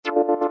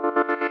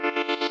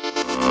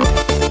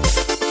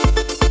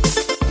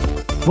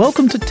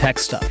Welcome to Tech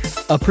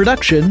Stuff, a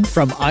production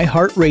from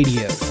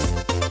iHeartRadio.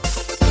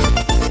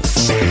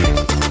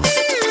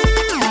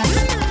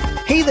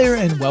 Hey there,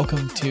 and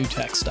welcome to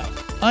Tech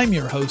Stuff. I'm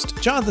your host,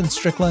 Jonathan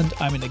Strickland.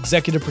 I'm an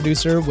executive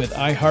producer with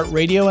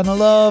iHeartRadio, and I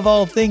love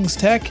all things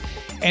tech.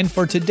 And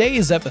for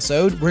today's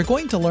episode, we're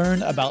going to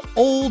learn about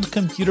old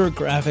computer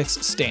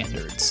graphics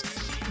standards.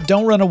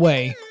 Don't run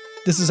away.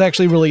 This is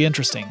actually really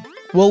interesting.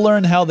 We'll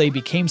learn how they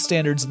became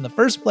standards in the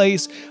first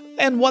place,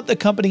 and what the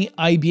company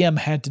IBM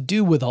had to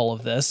do with all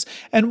of this,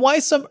 and why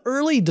some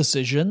early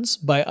decisions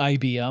by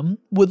IBM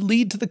would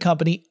lead to the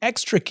company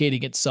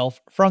extricating itself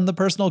from the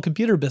personal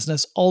computer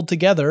business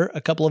altogether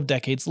a couple of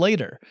decades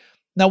later.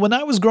 Now, when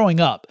I was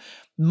growing up,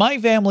 my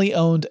family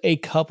owned a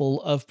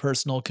couple of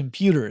personal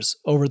computers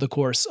over the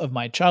course of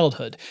my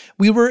childhood.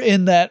 We were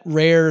in that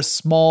rare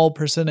small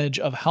percentage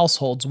of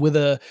households with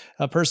a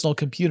personal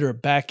computer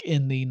back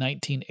in the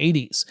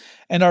 1980s.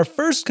 And our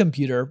first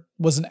computer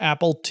was an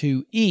Apple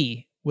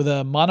IIe, with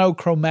a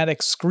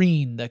monochromatic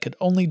screen that could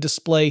only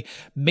display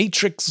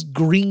matrix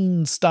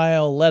green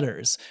style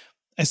letters.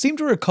 I seem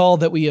to recall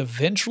that we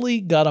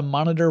eventually got a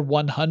Monitor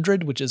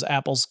 100, which is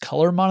Apple's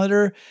color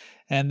monitor,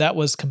 and that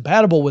was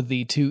compatible with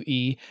the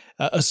IIe,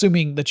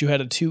 assuming that you had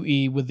a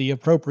IIe with the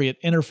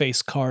appropriate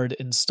interface card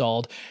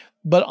installed.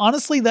 But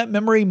honestly, that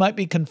memory might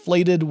be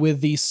conflated with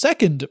the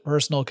second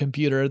personal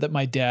computer that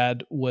my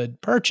dad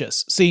would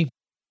purchase. See,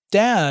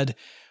 Dad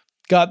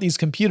got these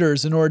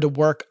computers in order to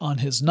work on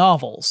his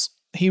novels.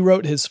 He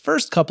wrote his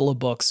first couple of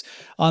books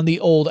on the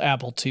old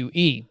Apple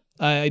IIe.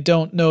 I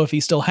don't know if he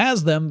still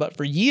has them, but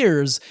for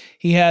years,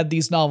 he had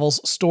these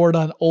novels stored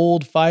on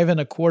old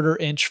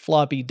 5.25-inch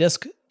floppy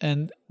disk,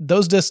 and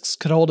those disks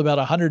could hold about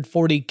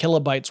 140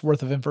 kilobytes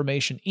worth of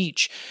information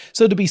each.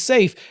 So to be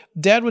safe,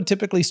 Dad would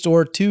typically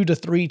store 2 to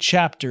 3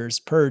 chapters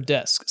per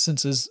disk,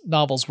 since his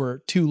novels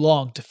were too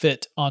long to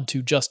fit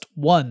onto just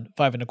one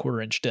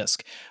 5.25-inch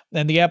disk.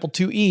 And the Apple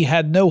IIe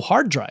had no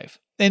hard drive.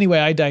 Anyway,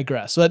 I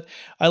digress, but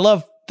I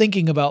love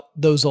thinking about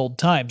those old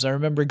times. I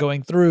remember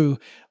going through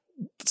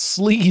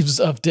sleeves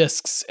of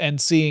discs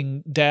and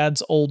seeing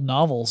Dad's old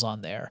novels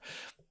on there.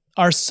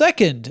 Our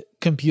second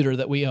computer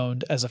that we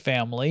owned as a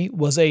family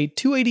was a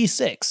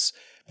 286.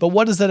 But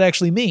what does that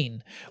actually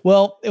mean?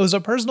 Well, it was a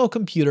personal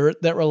computer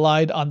that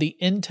relied on the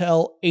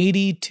Intel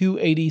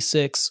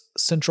 8286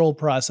 central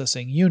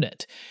processing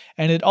unit,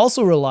 and it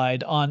also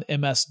relied on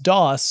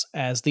MS-DOS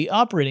as the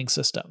operating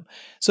system.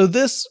 So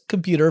this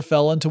computer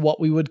fell into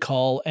what we would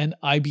call an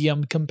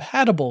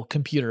IBM-compatible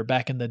computer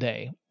back in the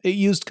day. It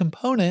used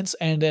components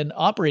and an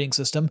operating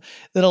system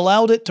that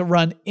allowed it to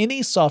run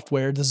any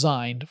software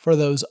designed for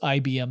those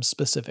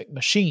IBM-specific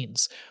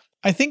machines.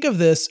 I think of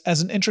this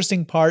as an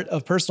interesting part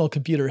of personal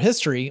computer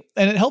history,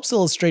 and it helps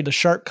illustrate a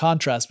sharp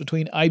contrast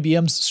between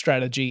IBM's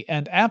strategy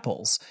and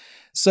Apple's.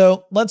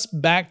 So let's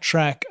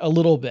backtrack a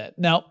little bit.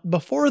 Now,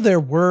 before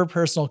there were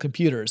personal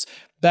computers,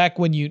 back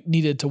when you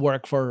needed to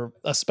work for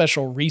a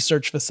special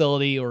research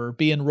facility or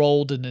be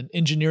enrolled in an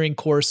engineering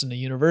course in a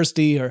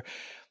university, or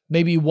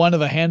maybe one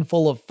of a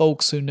handful of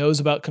folks who knows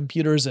about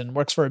computers and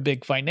works for a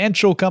big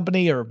financial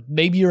company, or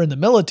maybe you're in the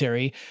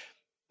military,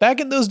 back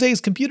in those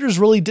days, computers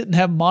really didn't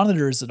have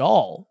monitors at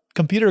all.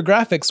 Computer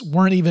graphics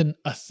weren't even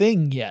a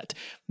thing yet.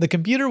 The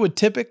computer would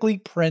typically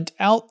print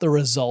out the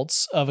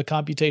results of a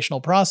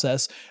computational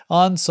process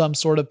on some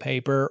sort of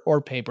paper or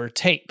paper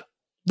tape.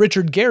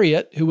 Richard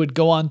Garriott, who would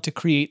go on to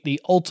create the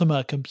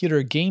Ultima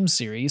computer game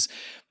series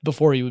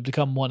before he would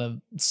become one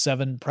of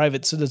 7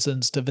 private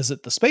citizens to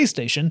visit the space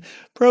station,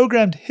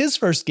 programmed his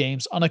first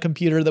games on a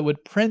computer that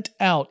would print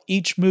out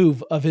each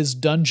move of his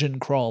dungeon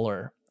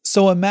crawler.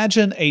 So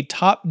imagine a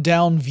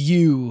top-down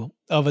view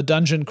of a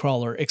dungeon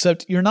crawler,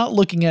 except you're not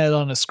looking at it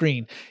on a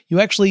screen. You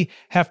actually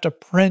have to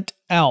print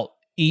out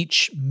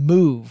each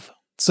move.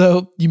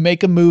 So you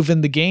make a move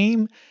in the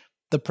game,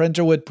 the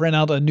printer would print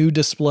out a new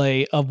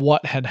display of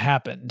what had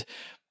happened.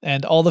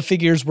 And all the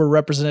figures were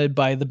represented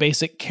by the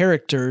basic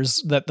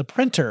characters that the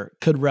printer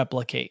could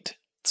replicate.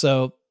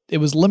 So it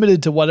was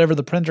limited to whatever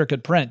the printer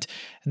could print.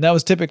 And that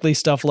was typically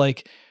stuff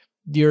like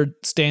your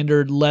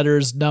standard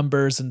letters,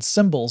 numbers, and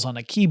symbols on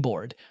a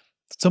keyboard.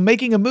 So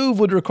making a move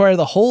would require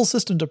the whole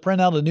system to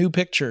print out a new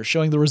picture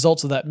showing the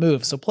results of that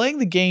move. So playing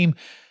the game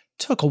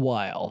took a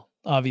while,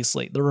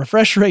 obviously. The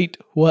refresh rate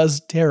was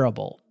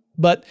terrible.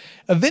 But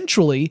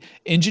eventually,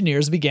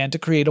 engineers began to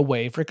create a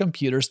way for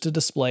computers to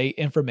display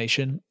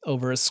information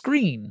over a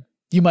screen.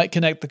 You might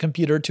connect the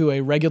computer to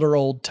a regular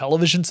old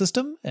television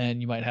system, and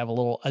you might have a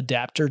little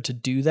adapter to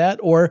do that,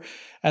 or,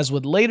 as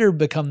would later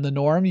become the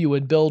norm, you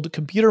would build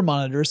computer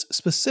monitors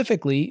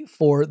specifically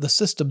for the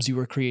systems you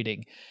were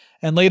creating.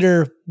 And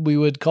later, we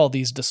would call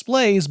these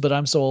displays, but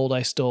I'm so old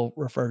I still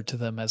refer to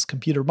them as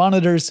computer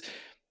monitors,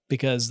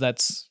 because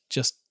that's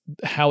just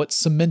how it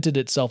cemented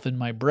itself in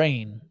my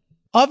brain.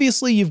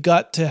 Obviously, you've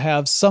got to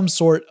have some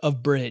sort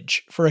of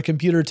bridge for a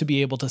computer to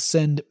be able to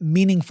send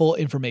meaningful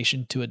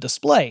information to a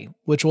display,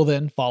 which will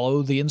then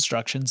follow the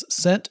instructions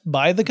sent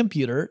by the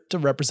computer to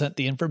represent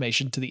the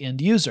information to the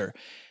end user.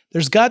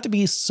 There's got to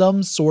be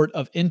some sort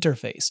of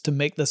interface to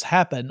make this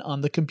happen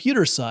on the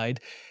computer side,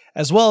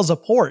 as well as a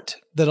port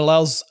that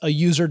allows a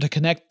user to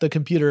connect the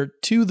computer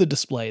to the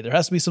display. There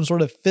has to be some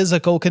sort of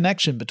physical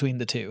connection between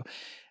the two.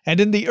 And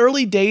in the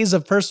early days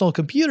of personal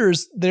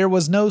computers, there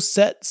was no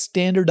set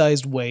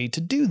standardized way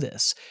to do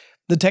this.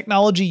 The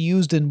technology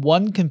used in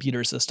one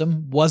computer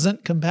system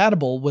wasn't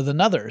compatible with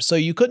another, so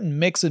you couldn't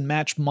mix and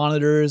match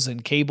monitors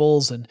and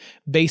cables and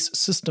base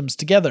systems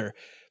together.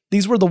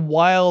 These were the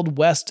Wild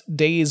West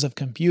days of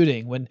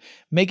computing, when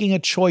making a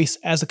choice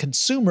as a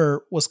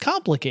consumer was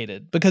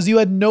complicated because you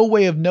had no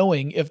way of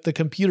knowing if the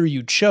computer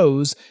you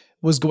chose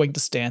was going to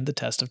stand the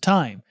test of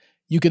time.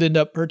 You could end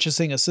up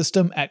purchasing a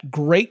system at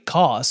great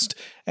cost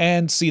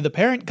and see the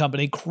parent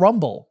company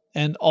crumble,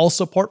 and all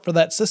support for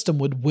that system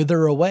would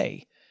wither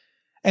away.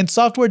 And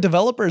software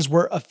developers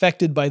were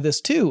affected by this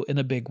too in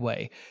a big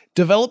way.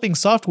 Developing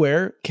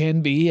software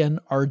can be an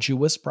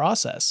arduous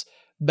process.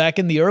 Back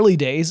in the early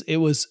days, it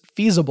was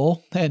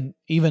feasible and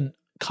even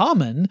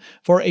common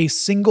for a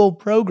single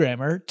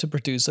programmer to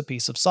produce a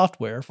piece of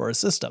software for a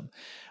system.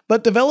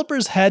 But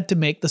developers had to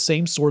make the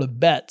same sort of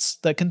bets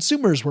that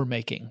consumers were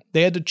making.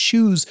 They had to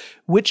choose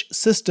which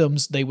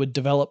systems they would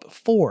develop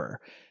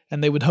for,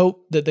 and they would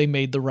hope that they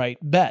made the right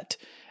bet.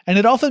 And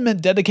it often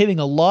meant dedicating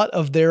a lot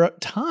of their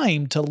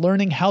time to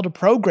learning how to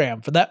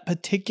program for that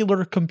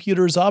particular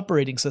computer's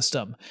operating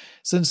system,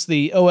 since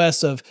the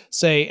OS of,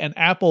 say, an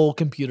Apple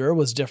computer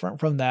was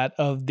different from that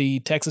of the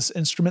Texas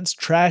Instruments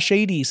Trash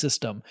 80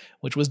 system,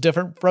 which was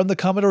different from the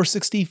Commodore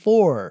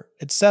 64,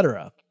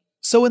 etc.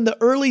 So in the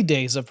early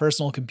days of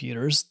personal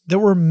computers, there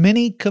were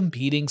many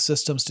competing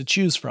systems to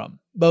choose from,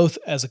 both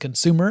as a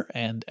consumer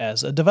and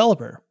as a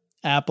developer.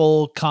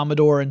 Apple,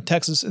 Commodore, and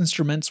Texas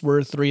Instruments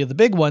were three of the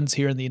big ones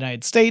here in the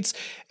United States,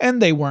 and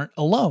they weren't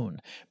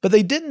alone. But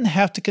they didn't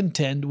have to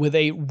contend with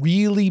a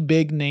really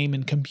big name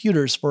in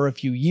computers for a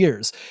few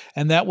years,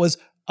 and that was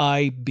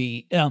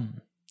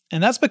IBM.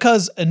 And that's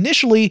because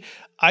initially,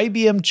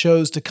 IBM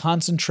chose to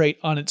concentrate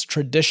on its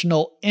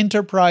traditional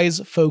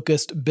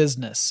enterprise-focused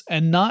business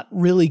and not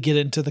really get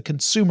into the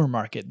consumer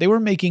market. They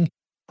were making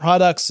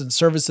products and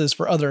services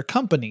for other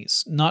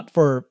companies, not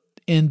for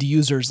end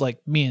users like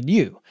me and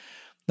you.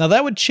 Now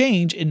that would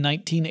change in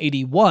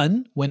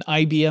 1981 when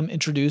IBM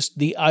introduced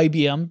the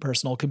IBM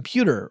Personal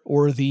Computer,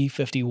 or the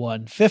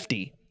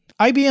 5150.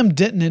 IBM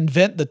didn't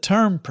invent the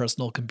term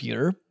personal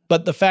computer,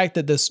 but the fact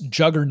that this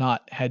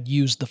juggernaut had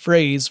used the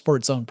phrase for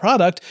its own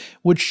product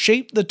would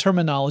shape the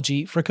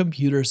terminology for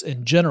computers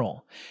in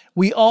general.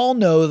 We all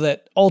know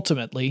that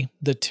ultimately,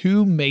 the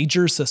two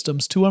major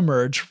systems to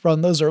emerge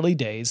from those early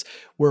days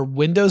were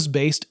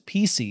Windows-based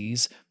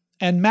PCs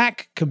and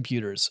Mac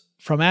computers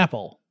from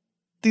Apple.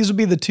 These would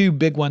be the two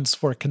big ones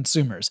for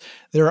consumers.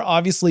 There are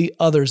obviously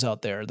others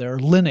out there. There are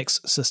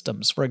Linux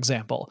systems, for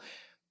example.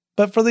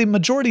 But for the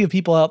majority of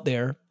people out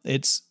there,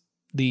 it's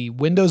the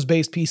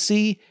Windows-based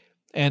PC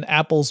and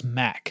Apple's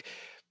Mac.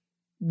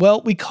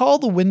 Well, we call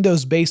the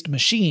Windows-based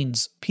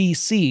machines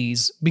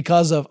PCs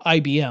because of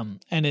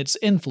IBM and its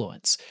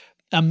influence.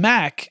 A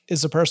Mac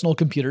is a personal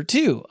computer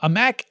too. A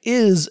Mac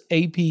is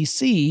a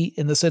PC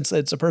in the sense that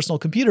it's a personal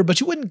computer, but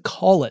you wouldn't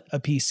call it a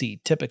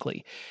PC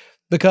typically,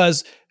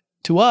 because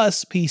to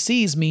us,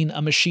 PCs mean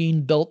a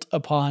machine built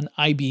upon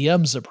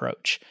IBM's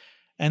approach.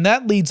 And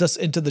that leads us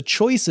into the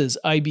choices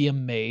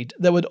IBM made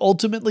that would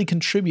ultimately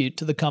contribute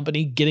to the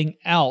company getting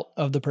out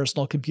of the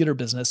personal computer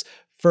business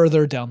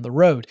further down the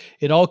road.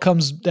 It all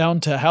comes down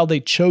to how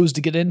they chose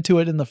to get into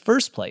it in the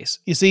first place.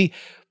 You see,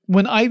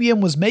 when IBM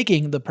was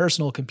making the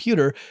personal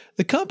computer,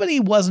 the company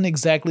wasn't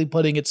exactly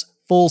putting its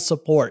full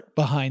support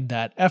behind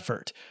that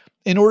effort.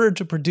 In order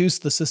to produce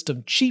the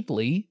system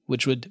cheaply,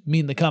 which would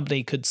mean the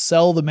company could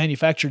sell the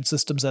manufactured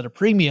systems at a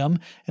premium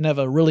and have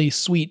a really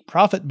sweet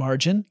profit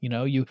margin,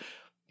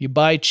 you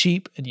buy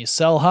cheap and you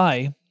sell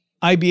high,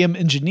 IBM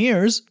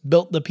engineers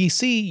built the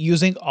PC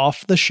using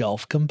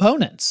off-the-shelf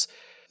components.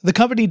 The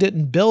company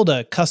didn't build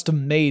a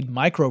custom-made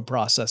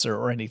microprocessor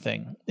or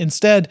anything.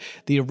 Instead,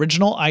 the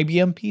original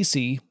IBM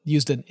PC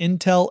used an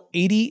Intel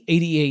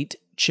 8088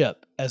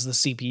 chip as the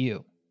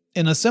CPU.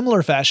 In a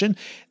similar fashion,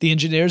 the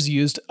engineers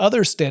used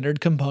other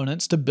standard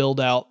components to build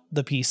out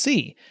the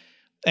PC.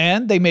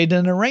 And they made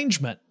an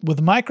arrangement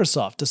with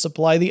Microsoft to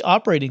supply the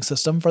operating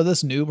system for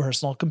this new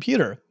personal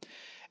computer.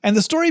 And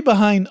the story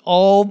behind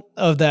all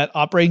of that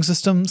operating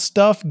system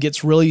stuff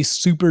gets really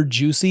super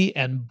juicy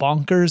and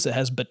bonkers. It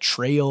has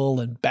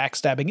betrayal and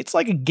backstabbing. It's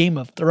like a Game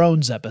of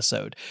Thrones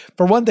episode.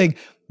 For one thing,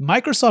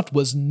 Microsoft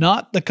was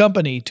not the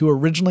company to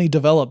originally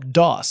develop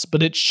DOS,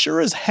 but it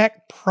sure as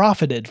heck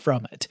profited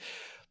from it.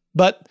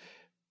 But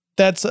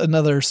that's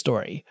another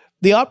story.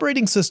 The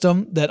operating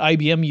system that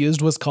IBM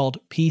used was called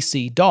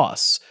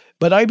PC-DOS,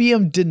 but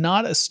IBM did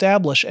not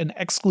establish an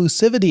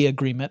exclusivity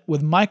agreement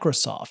with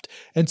Microsoft,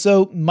 and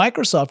so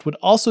Microsoft would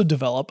also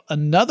develop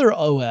another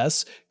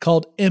OS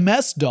called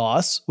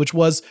MS-DOS, which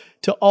was,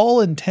 to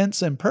all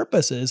intents and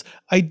purposes,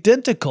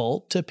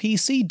 identical to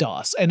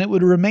PC-DOS, and it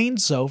would remain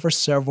so for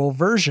several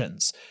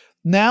versions.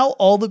 Now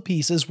all the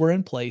pieces were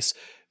in place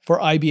for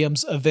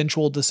IBM's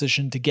eventual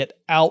decision to get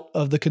out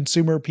of the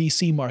consumer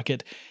PC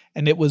market,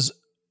 and it was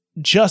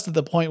just at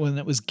the point when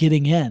it was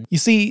getting in. You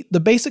see, the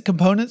basic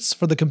components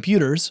for the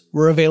computers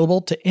were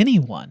available to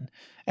anyone,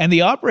 and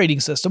the operating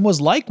system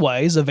was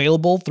likewise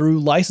available through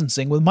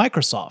licensing with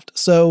Microsoft.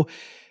 So,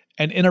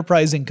 an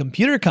enterprising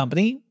computer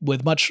company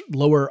with much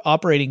lower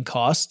operating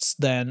costs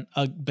than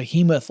a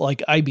behemoth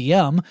like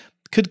IBM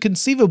could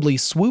conceivably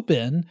swoop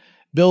in,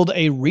 build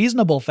a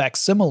reasonable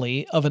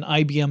facsimile of an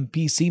IBM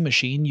PC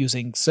machine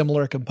using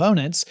similar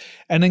components,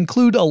 and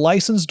include a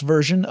licensed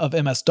version of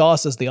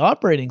MS-DOS as the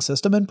operating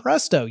system, and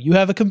presto, you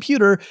have a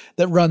computer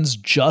that runs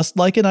just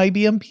like an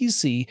IBM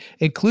PC,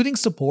 including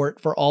support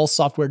for all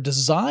software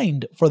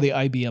designed for the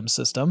IBM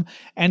system,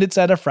 and it's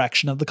at a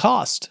fraction of the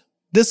cost.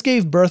 This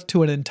gave birth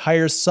to an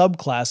entire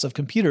subclass of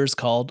computers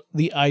called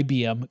the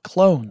IBM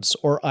clones,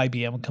 or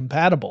IBM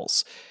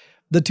compatibles.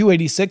 The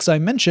 286 I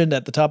mentioned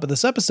at the top of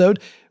this episode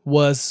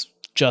was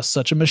just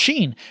such a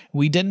machine.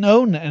 We didn't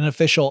own an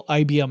official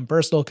IBM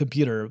personal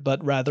computer,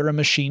 but rather a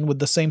machine with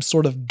the same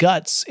sort of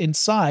guts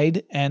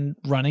inside and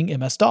running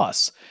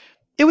MS-DOS.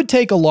 It would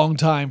take a long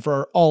time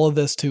for all of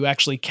this to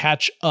actually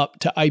catch up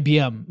to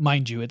IBM,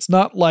 mind you. It's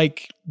not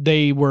like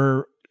they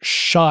were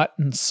shot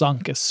and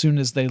sunk as soon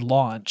as they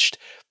launched.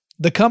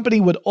 The company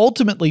would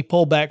ultimately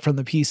pull back from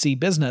the PC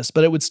business,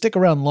 but it would stick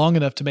around long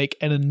enough to make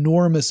an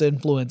enormous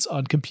influence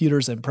on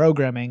computers and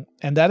programming,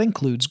 and that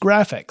includes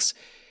graphics.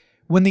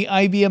 When the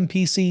IBM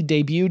PC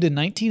debuted in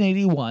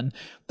 1981,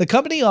 the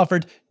company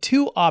offered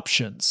two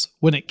options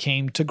when it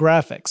came to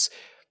graphics.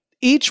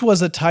 Each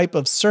was a type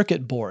of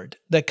circuit board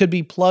that could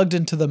be plugged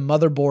into the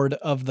motherboard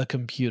of the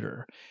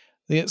computer.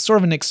 It's sort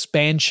of an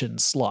expansion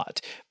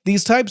slot.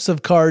 These types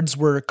of cards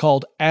were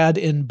called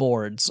add-in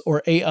boards,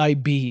 or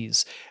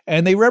AIBs,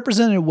 and they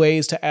represented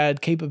ways to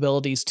add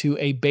capabilities to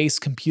a base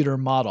computer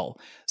model.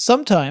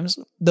 Sometimes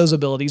those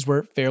abilities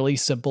were fairly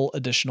simple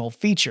additional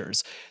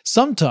features.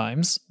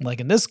 Sometimes, like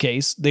in this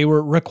case, they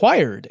were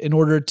required in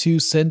order to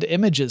send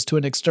images to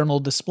an external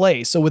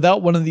display. So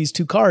without one of these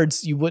two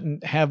cards, you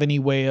wouldn't have any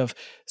way of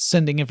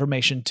sending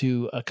information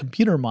to a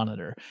computer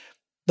monitor.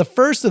 The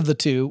first of the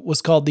two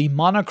was called the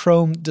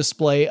Monochrome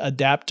Display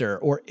Adapter,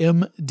 or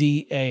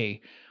MDA.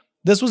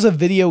 This was a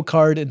video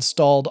card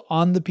installed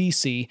on the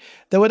PC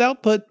that would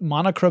output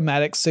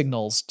monochromatic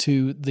signals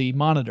to the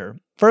monitor.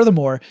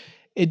 Furthermore,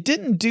 it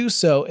didn't do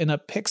so in a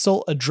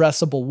pixel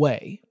addressable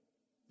way.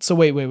 So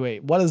wait,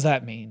 what does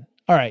that mean?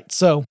 Alright,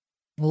 so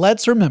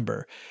let's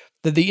remember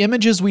that the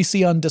images we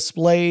see on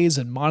displays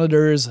and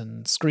monitors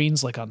and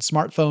screens like on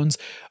smartphones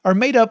are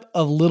made up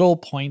of little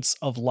points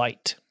of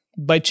light.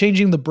 By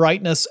changing the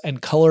brightness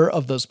and color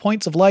of those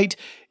points of light,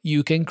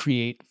 you can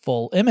create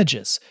full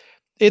images.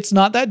 It's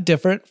not that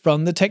different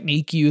from the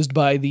technique used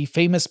by the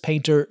famous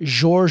painter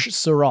Georges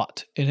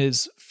Seurat in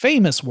his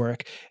famous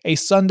work, A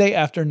Sunday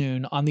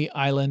Afternoon on the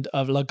Island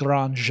of La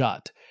Grande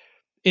Jatte.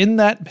 In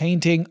that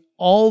painting,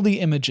 all the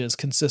images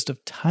consist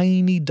of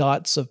tiny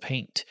dots of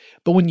paint,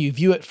 but when you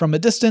view it from a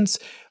distance,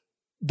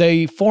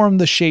 they form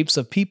the shapes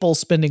of people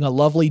spending a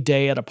lovely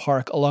day at a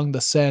park along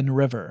the Seine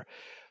River.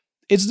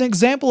 It's an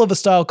example of a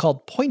style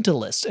called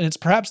pointillist, and it's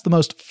perhaps the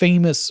most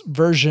famous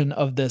version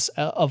of this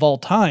of all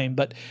time,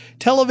 but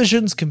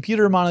televisions,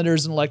 computer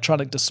monitors, and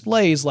electronic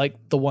displays like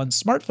the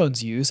ones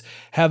smartphones use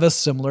have a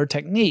similar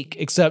technique,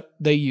 except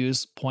they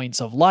use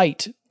points of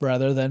light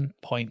rather than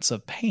points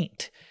of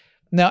paint.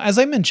 Now, as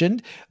I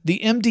mentioned, the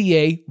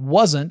MDA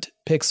wasn't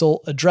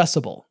pixel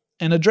addressable,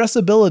 and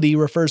addressability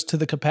refers to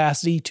the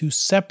capacity to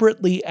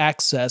separately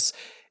access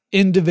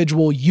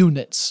individual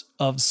units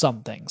of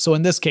something. So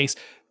in this case,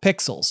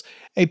 pixels.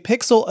 A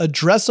pixel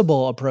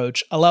addressable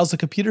approach allows the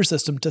computer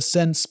system to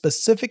send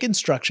specific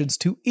instructions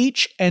to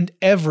each and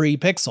every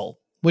pixel,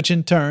 which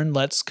in turn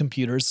lets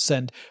computers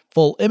send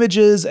full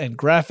images and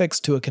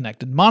graphics to a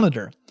connected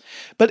monitor.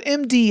 But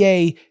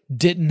MDA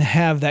didn't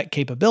have that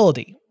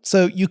capability,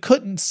 so you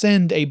couldn't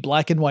send a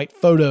black and white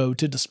photo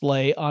to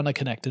display on a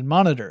connected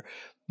monitor.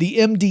 The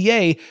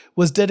MDA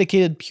was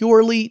dedicated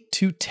purely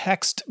to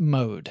text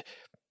mode.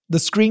 The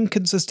screen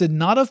consisted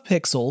not of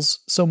pixels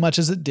so much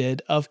as it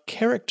did of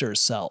character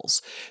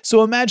cells.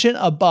 So imagine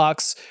a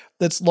box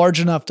that's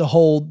large enough to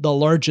hold the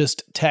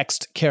largest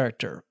text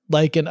character,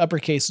 like an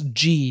uppercase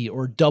G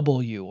or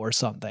W or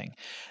something.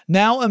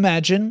 Now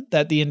imagine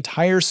that the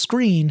entire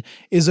screen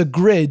is a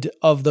grid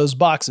of those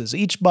boxes.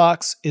 Each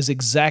box is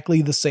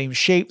exactly the same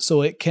shape,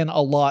 so it can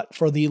allot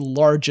for the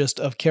largest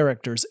of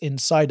characters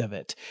inside of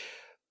it.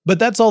 But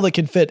that's all that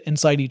can fit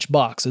inside each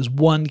box is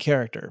one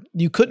character.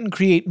 You couldn't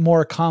create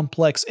more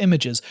complex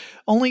images,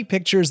 only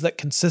pictures that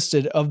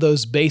consisted of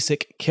those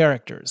basic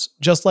characters,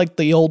 just like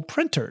the old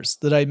printers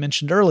that I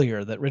mentioned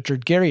earlier that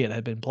Richard Garriott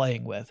had been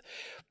playing with.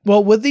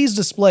 Well, with these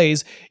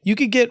displays, you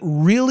could get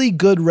really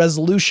good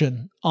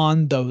resolution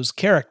on those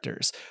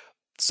characters.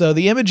 So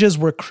the images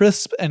were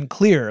crisp and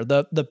clear.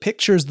 The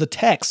pictures, the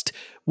text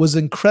was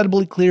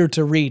incredibly clear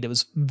to read. It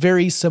was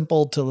very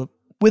simple to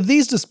With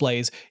these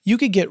displays, you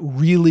could get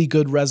really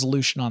good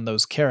resolution on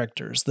those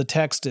characters. The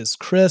text is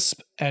crisp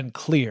and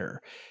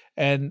clear.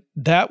 And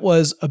that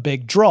was a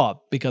big draw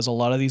because a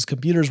lot of these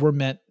computers were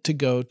meant to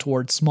go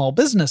towards small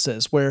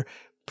businesses where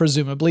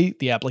Presumably,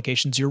 the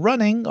applications you're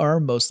running are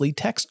mostly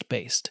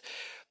text-based.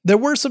 There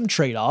were some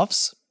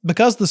trade-offs.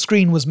 Because the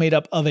screen was made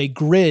up of a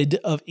grid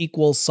of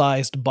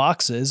equal-sized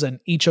boxes, and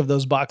each of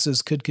those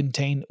boxes could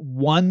contain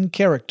one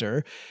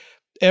character,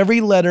 every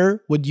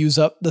letter would use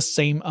up the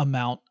same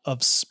amount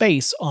of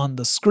space on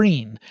the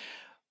screen.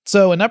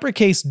 So an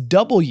uppercase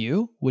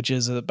W, which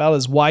is about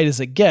as wide as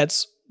it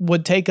gets,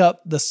 would take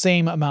up the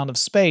same amount of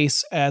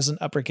space as an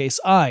uppercase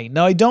I.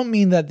 Now, I don't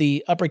mean that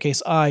the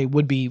uppercase I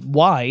would be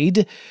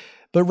wide,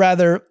 but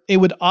rather it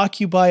would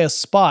occupy a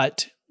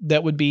spot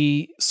that would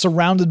be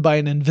surrounded by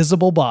an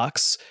invisible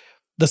box,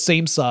 the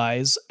same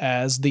size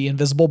as the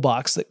invisible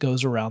box that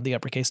goes around the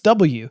uppercase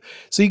W.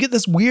 So you get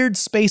this weird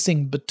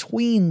spacing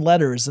between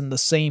letters in the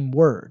same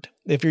word.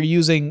 If you're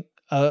using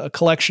a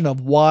collection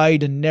of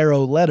wide and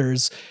narrow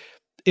letters,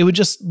 it would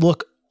just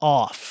look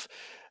off.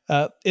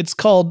 It's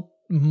called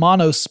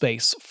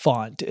monospace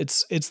font.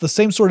 It's the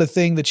same sort of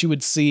thing that you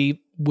would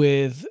see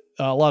with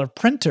a lot of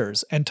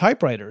printers and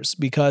typewriters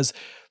because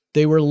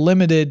they were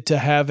limited to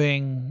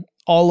having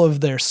all of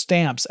their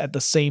stamps at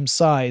the same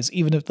size,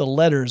 even if the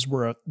letters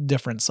were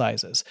different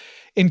sizes.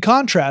 In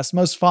contrast,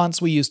 most fonts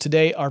we use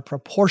today are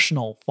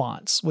proportional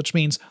fonts, which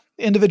means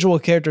individual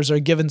characters are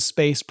given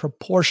space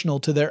proportional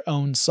to their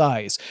own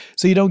size,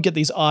 so you don't get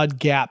these odd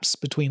gaps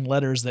between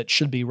letters that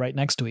should be right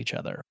next to each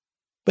other.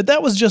 But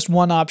that was just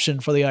one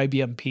option for the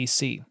IBM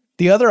PC.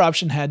 The other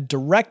option had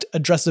direct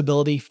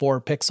addressability for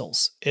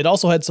pixels. It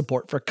also had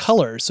support for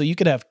color, so you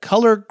could have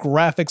color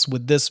graphics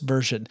with this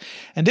version,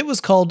 and it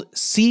was called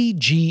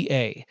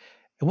CGA.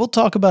 And we'll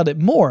talk about it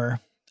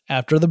more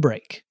after the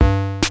break.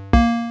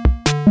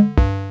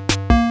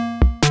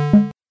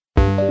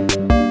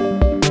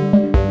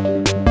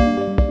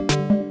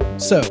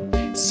 So,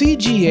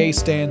 CGA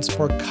stands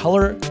for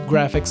Color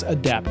Graphics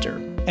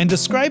Adapter. And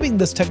describing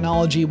this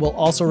technology will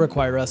also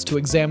require us to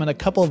examine a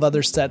couple of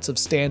other sets of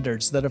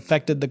standards that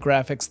affected the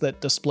graphics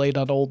that displayed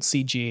on old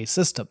CGA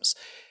systems.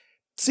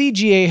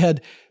 CGA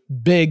had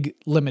big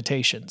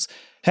limitations.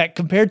 Heck,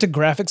 compared to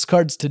graphics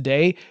cards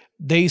today,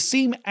 they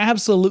seem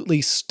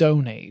absolutely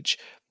Stone Age.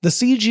 The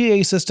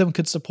CGA system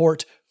could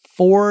support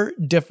 4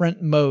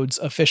 different modes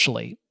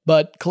officially,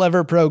 but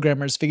clever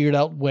programmers figured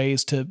out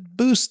ways to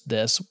boost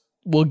this.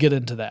 We'll get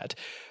into that.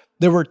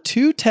 There were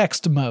 2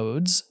 text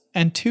modes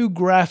and 2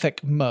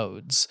 graphic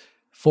modes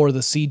for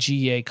the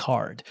CGA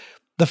card.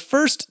 The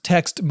first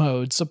text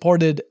mode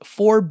supported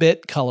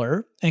 4-bit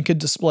color and could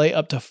display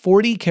up to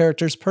 40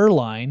 characters per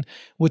line,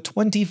 with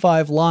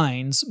 25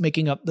 lines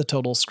making up the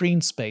total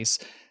screen space.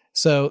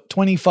 So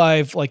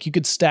 25, like you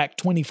could stack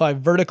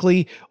 25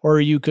 vertically, or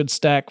you could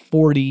stack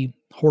 40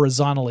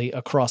 horizontally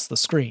across the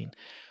screen.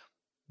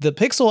 The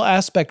pixel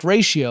aspect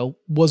ratio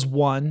was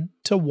 1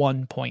 to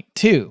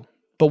 1.2.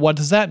 But what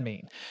does that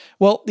mean?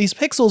 Well, these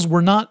pixels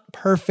were not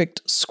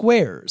perfect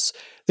squares.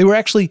 They were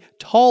actually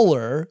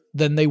taller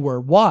than they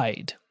were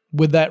wide,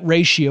 with that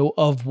ratio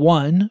of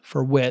 1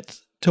 for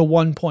width to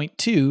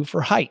 1.2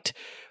 for height.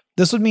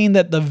 This would mean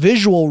that the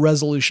visual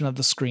resolution of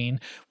the screen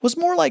was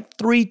more like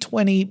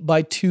 320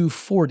 by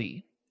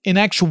 240. In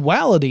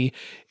actuality,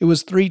 it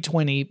was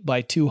 320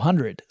 by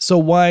 200. So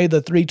why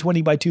the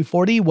 320 by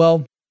 240?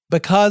 Well,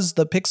 because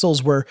the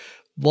pixels were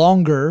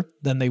longer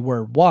than they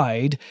were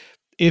wide,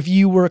 if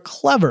you were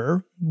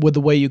clever with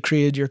the way you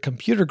created your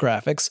computer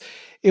graphics,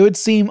 it would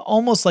seem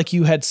almost like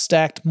you had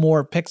stacked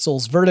more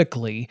pixels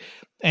vertically,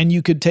 and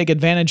you could take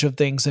advantage of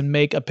things and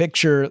make a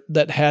picture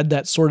that had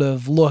that sort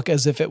of look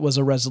as if it was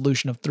a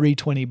resolution of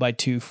 320 by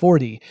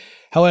 240.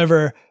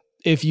 However,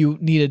 if you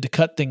needed to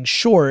cut things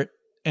short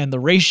and the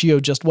ratio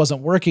just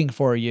wasn't working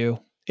for you,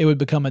 it would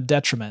become a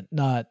detriment,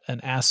 not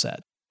an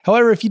asset.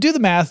 However, if you do the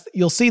math,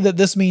 you'll see that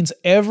this means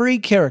every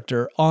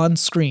character on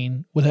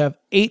screen would have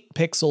 8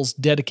 pixels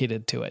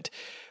dedicated to it.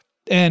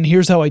 And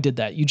here's how I did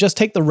that. You just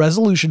take the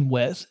resolution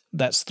width,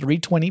 that's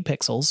 320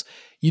 pixels,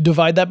 you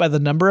divide that by the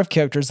number of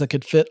characters that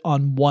could fit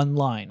on one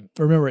line.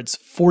 Remember, it's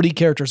 40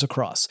 characters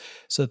across.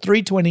 So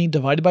 320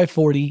 divided by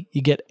 40,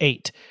 you get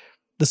 8.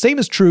 The same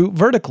is true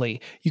vertically.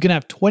 You can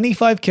have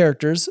 25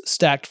 characters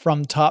stacked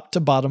from top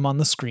to bottom on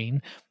the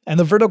screen, and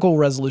the vertical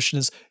resolution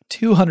is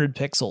 200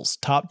 pixels,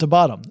 top to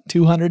bottom.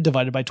 200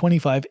 divided by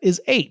 25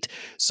 is 8.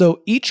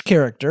 So each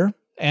character,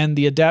 and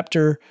the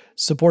adapter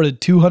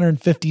supported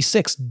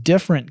 256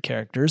 different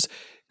characters,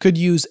 could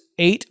use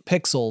 8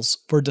 pixels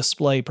for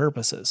display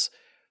purposes.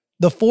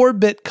 The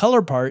 4-bit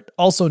color part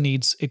also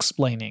needs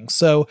explaining.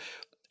 So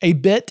a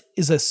bit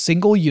is a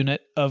single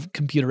unit of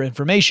computer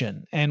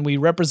information, and we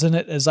represent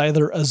it as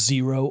either a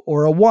 0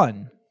 or a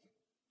 1.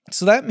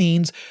 So that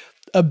means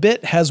a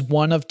bit has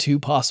one of 2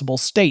 possible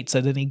states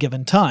at any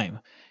given time.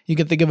 You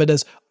can think of it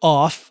as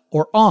off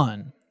or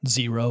on,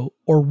 0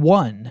 or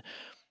 1.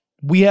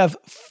 We have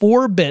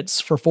 4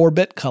 bits for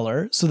 4-bit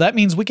color, so that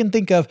means we can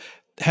think of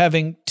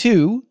having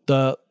 2,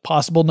 the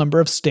possible number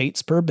of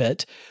states per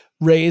bit,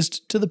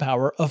 raised to the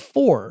power of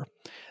 4.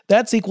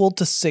 That's equal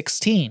to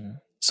 16.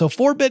 So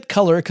 4-bit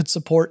color could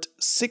support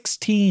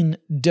 16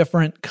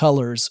 different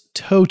colors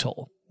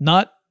total.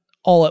 Not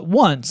all at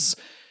once,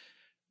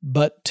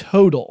 but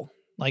total.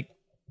 Like,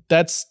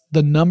 that's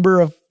the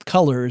number of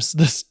colors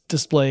this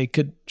display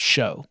could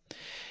show.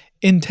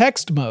 In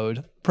text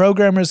mode,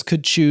 programmers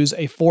could choose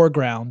a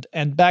foreground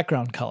and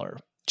background color,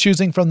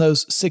 choosing from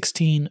those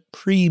 16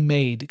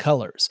 pre-made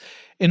colors.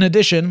 In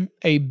addition,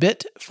 a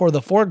bit for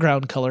the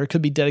foreground color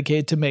could be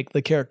dedicated to make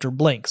the character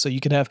blink, so you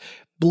could have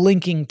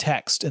blinking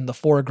text in the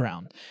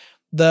foreground.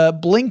 The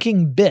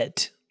blinking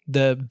bit,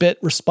 the bit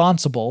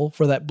responsible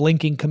for that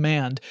blinking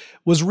command,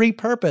 was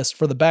repurposed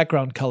for the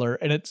background color,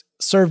 and it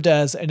served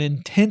as an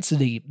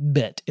intensity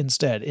bit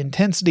instead.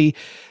 Intensity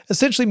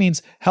essentially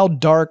means how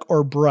dark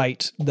or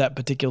bright that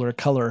particular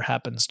color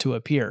happens to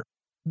appear.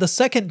 The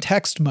second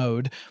text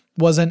mode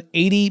was an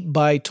 80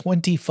 by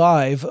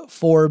 25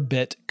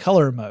 4-bit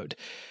color mode.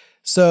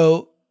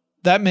 So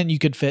that meant you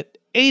could fit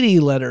 80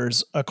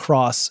 letters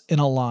across in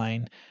a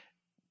line,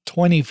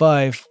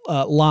 25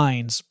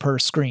 lines per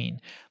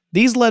screen.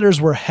 These letters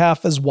were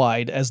half as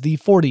wide as the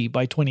 40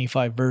 by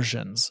 25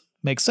 versions.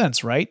 Makes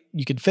sense, right?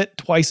 You could fit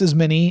twice as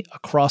many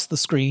across the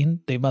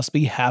screen. They must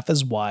be half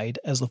as wide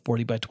as the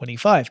 40 by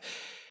 25.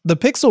 The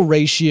pixel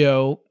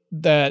ratio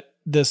that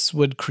this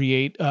would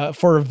create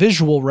for a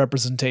visual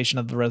representation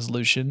of the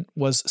resolution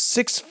was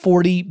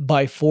 640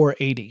 by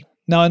 480.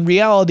 Now, in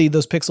reality,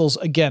 those pixels,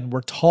 again,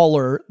 were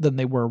taller than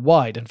they were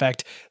wide. In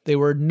fact, they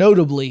were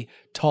notably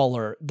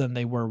taller than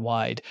they were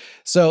wide.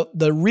 So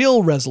the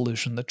real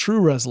resolution, the true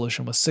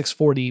resolution, was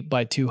 640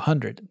 by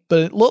 200, but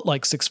it looked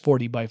like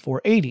 640 by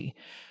 480.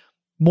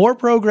 More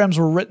programs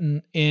were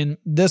written in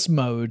this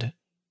mode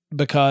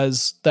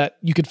because that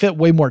you could fit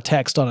way more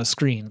text on a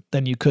screen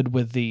than you could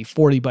with the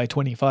 40 by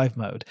 25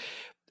 mode.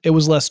 It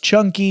was less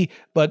chunky,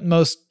 but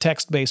most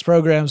text-based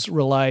programs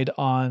relied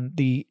on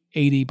the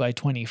 80 by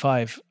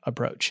 25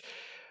 approach.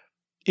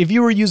 If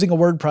you were using a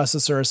word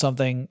processor or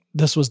something,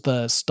 this was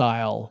the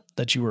style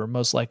that you were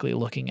most likely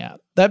looking at.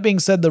 That being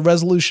said, the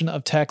resolution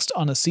of text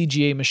on a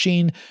CGA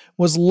machine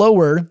was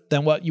lower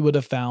than what you would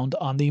have found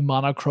on the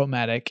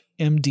monochromatic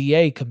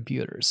MDA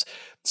computers.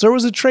 So there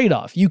was a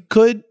trade-off. You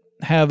could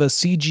have a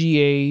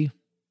CGA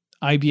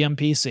IBM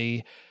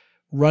PC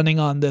running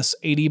on this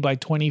 80 by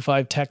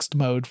 25 text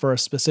mode for a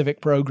specific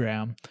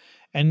program,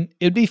 and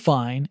it'd be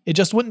fine. It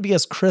just wouldn't be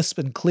as crisp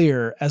and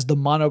clear as the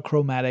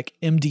monochromatic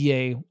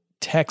MDA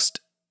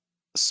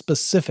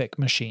text-specific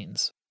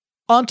machines.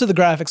 On to the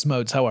graphics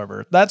modes,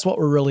 however. That's what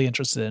we're really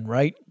interested in,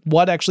 right?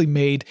 What actually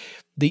made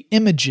the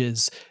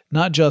images,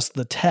 not just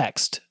the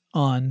text,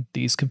 on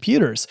these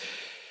computers?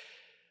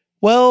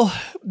 Well,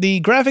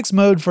 the graphics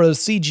mode for the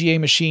CGA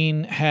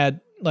machine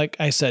had, like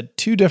I said,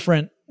 two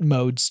different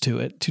modes to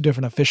it, two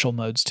different official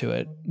modes to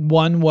it.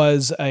 One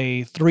was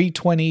a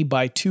 320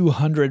 by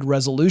 200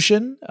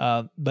 resolution,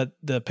 but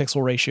the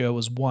pixel ratio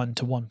was 1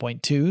 to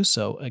 1.2,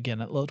 so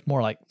again, it looked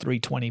more like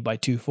 320 by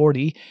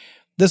 240.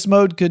 This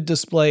mode could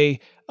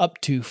display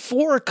up to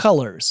 4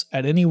 colors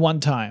at any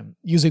one time,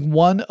 using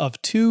one of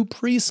 2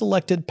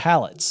 pre-selected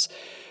palettes.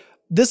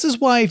 This is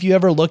why if you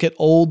ever look at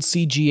old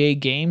CGA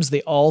games,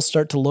 they all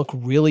start to look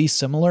really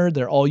similar.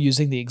 They're all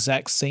using the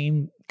exact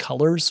same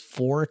colors,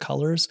 4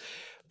 colors.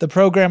 The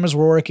programmers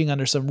were working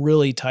under some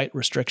really tight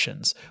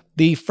restrictions.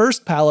 The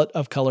first palette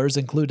of colors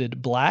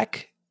included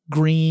black,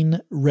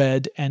 green,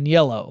 red, and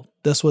yellow.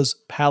 This was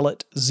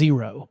palette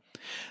 0.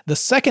 The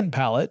second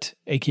palette,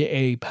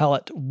 aka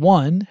palette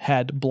 1,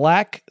 had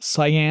black,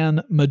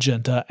 cyan,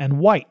 magenta, and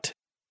white.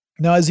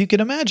 Now, as you can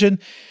imagine,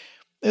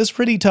 it was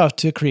pretty tough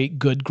to create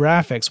good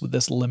graphics with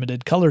this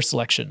limited color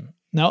selection.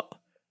 Now,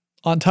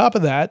 on top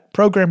of that,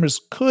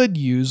 programmers could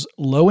use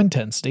low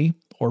intensity,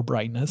 or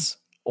brightness,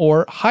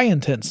 or high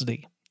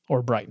intensity,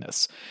 or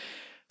brightness.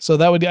 So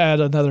that would add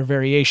another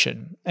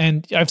variation.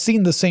 And I've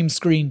seen the same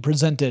screen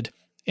presented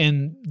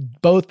in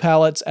both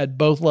palettes at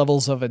both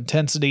levels of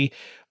intensity.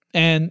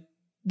 And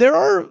there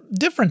are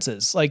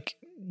differences. Like,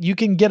 you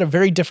can get a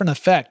very different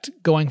effect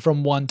going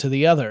from one to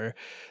the other.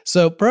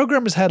 So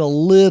programmers had a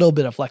little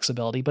bit of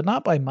flexibility, but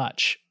not by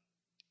much.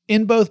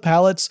 In both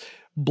palettes,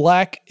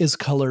 black is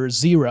color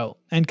 0,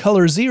 and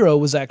color 0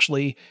 was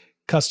actually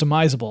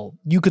customizable.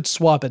 You could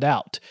swap it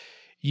out.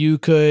 You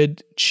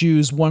could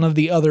choose one of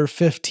the other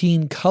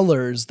 15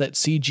 colors that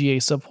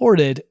CGA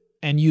supported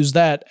and use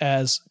that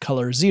as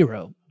color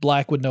 0.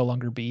 Black would no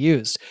longer be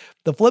used.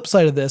 The flip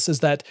side of this is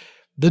that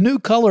the new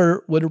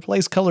color would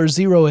replace color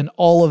 0 in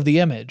all of the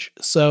image.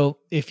 So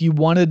if you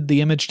wanted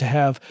the image to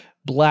have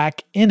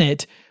black in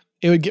it,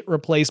 it would get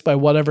replaced by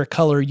whatever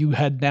color you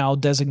had now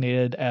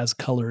designated as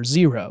color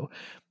 0.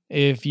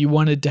 If you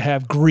wanted to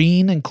have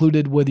green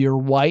included with your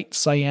white,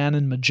 cyan,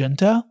 and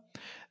magenta,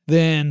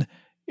 then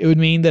it would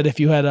mean that if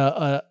you had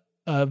a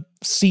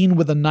scene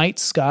with a night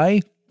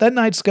sky, that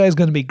night sky is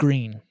going to be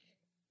green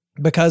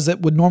because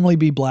it would normally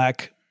be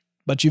black,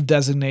 but you've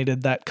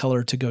designated that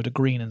color to go to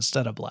green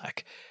instead of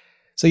black.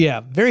 So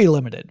yeah, very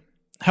limited.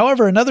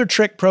 However, another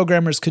trick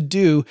programmers could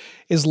do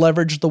is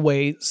leverage the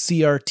way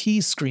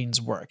CRT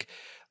screens work.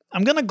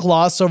 I'm going to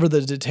gloss over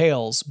the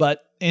details,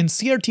 but in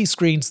CRT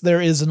screens,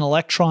 there is an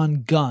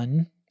electron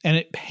gun, and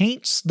it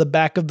paints the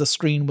back of the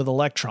screen with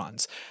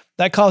electrons.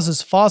 That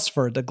causes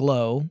phosphor to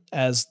glow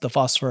as the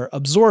phosphor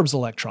absorbs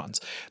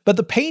electrons. But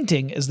the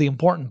painting is the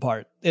important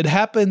part. It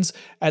happens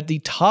at the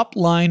top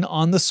line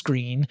on the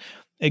screen.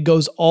 It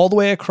goes all the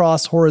way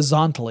across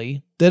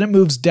horizontally, then it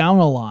moves down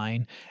a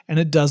line, and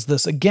it does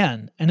this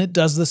again, and it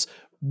does this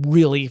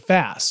really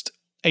fast.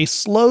 A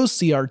slow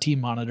CRT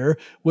monitor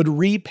would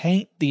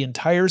repaint the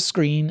entire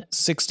screen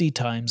 60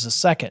 times a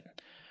second.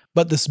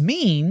 But this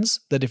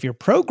means that if you're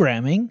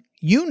programming,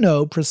 you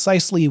know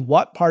precisely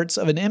what parts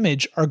of an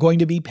image are going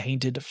to be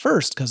painted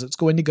first because it's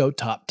going to go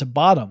top to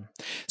bottom.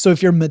 So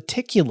if you're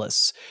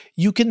meticulous,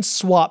 you can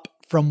swap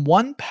from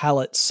one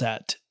palette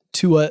set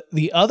to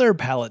the other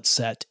palette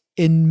set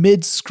in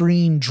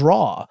mid-screen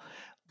draw.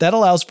 That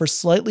allows for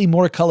slightly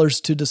more colors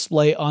to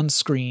display on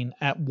screen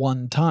at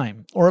one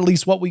time, or at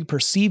least what we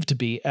perceive to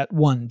be at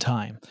one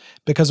time,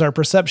 because our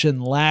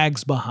perception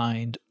lags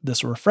behind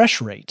this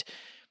refresh rate.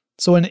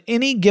 So in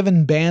any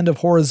given band of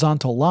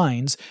horizontal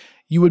lines,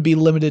 you would be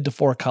limited to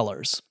 4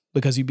 colors,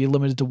 because you'd be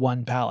limited to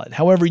one palette.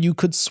 However, you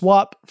could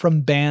swap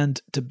from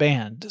band to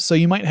band. So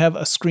you might have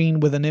a screen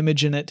with an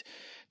image in it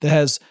that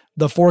has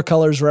the 4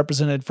 colors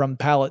represented from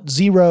palette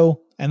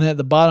 0, and then at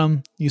the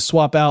bottom, you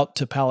swap out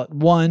to palette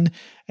 1,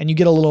 and you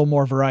get a little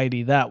more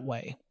variety that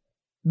way.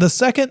 The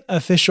second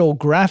official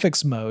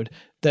graphics mode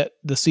that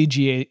the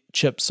CGA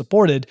chip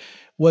supported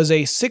was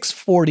a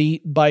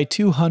 640 by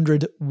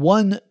 200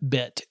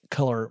 1-bit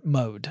color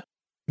mode.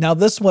 Now,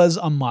 this was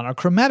a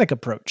monochromatic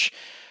approach.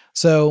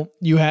 So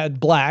you had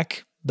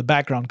black, the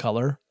background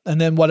color, and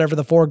then whatever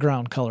the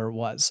foreground color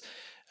was,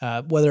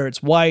 whether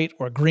it's white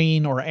or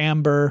green or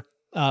amber.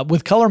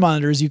 With color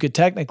monitors, you could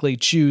technically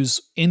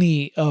choose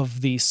any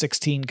of the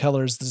 16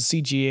 colors the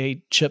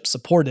CGA chip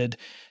supported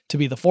to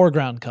be the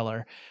foreground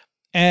color.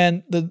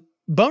 And the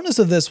bonus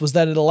of this was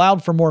that it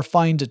allowed for more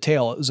fine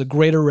detail. It was a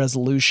greater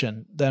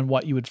resolution than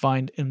what you would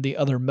find in the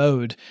other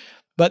mode.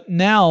 But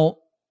now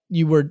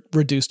you were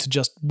reduced to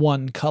just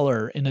one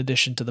color in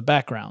addition to the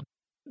background.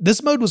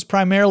 This mode was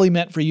primarily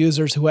meant for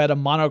users who had a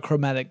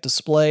monochromatic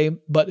display,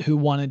 but who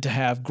wanted to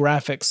have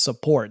graphics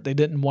support. They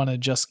didn't want to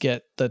just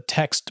get the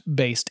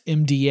text-based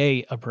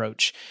MDA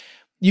approach.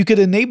 You could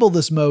enable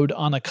this mode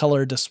on a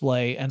color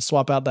display and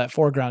swap out that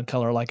foreground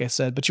color, like I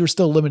said, but you were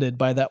still limited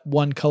by that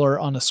one color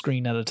on a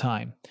screen at a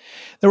time.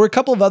 There were a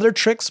couple of other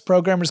tricks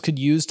programmers could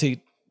use to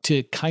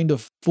kind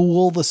of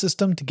fool the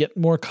system to get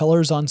more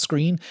colors on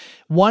screen.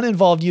 One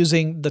involved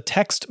using the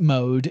text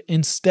mode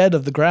instead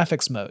of the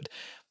graphics mode.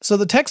 So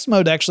the text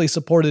mode actually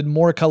supported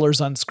more colors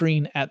on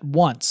screen at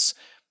once.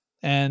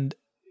 And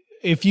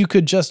if you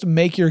could just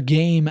make your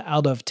game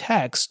out of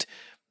text,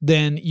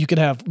 then you could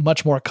have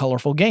much more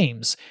colorful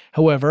games.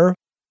 However,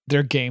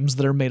 they're games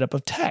that are made up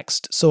of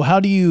text. So how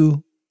do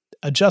you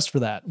adjust for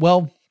that?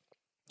 Well,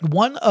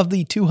 one of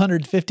the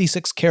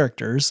 256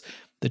 characters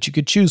that you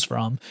could choose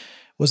from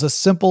was a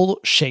simple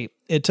shape.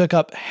 It took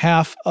up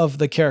half of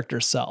the character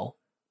cell.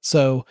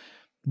 So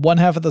one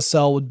half of the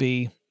cell would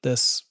be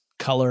this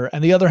color,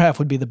 and the other half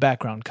would be the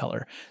background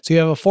color. So you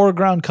have a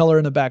foreground color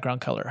and a background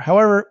color.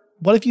 However,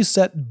 what if you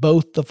set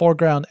both the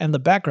foreground and the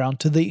background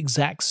to the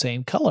exact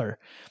same color?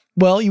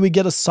 Well, you would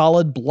get a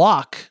solid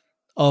block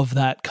of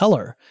that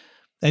color.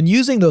 And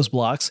using those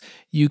blocks,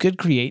 you could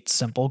create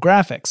simple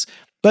graphics.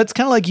 But it's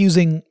kind of like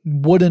using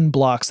wooden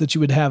blocks that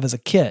you would have as a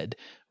kid,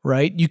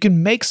 right? You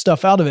can make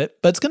stuff out of it,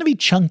 but it's going to be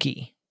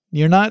chunky.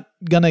 You're not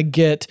going to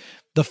get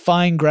the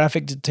fine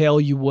graphic detail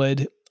you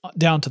would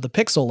down to the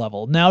pixel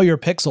level. Now your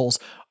pixels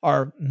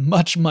are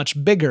much,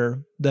 much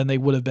bigger than they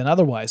would have been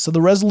otherwise. So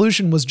the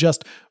resolution was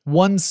just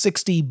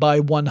 160 by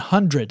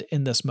 100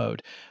 in this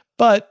mode,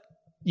 but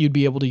you'd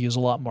be able to use a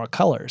lot more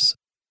colors.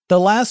 The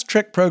last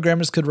trick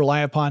programmers could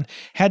rely upon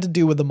had to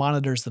do with the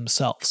monitors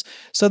themselves.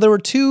 So there were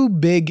two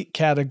big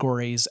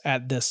categories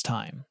at this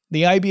time.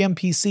 The IBM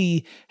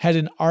PC had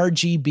an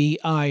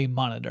RGBI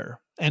monitor,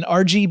 and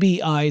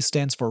RGBI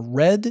stands for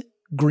red,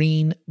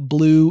 green,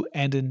 blue,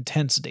 and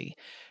intensity.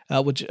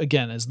 Which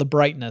again is the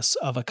brightness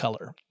of a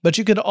color. But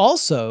you could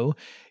also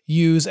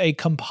use a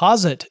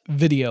composite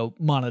video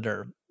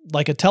monitor,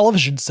 like a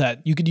television set.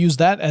 You could use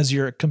that as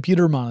your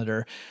computer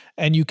monitor,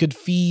 and you could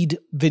feed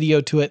video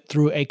to it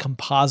through a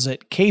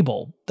composite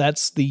cable.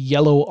 That's the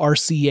yellow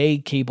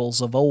RCA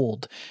cables of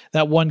old.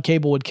 That one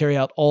cable would carry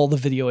out all the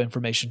video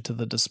information to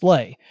the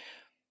display.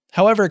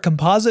 However,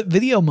 composite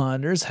video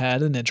monitors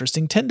had an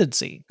interesting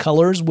tendency.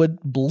 Colors would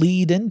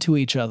bleed into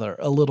each other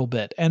a little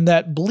bit, and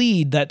that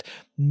bleed, that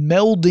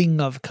melding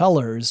of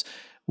colors,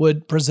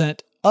 would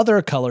present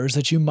other colors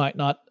that you might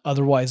not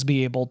otherwise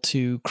be able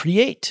to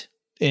create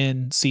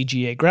in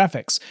CGA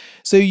graphics.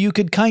 So you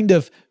could kind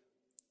of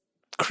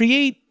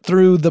create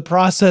through the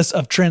process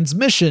of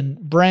transmission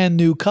brand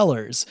new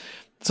colors.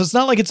 So it's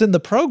not like it's in the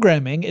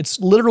programming,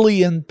 it's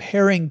literally in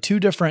pairing two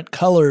different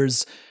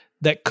colors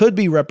that could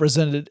be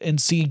represented in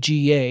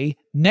CGA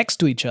next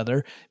to each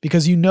other,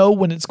 because you know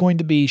when it's going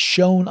to be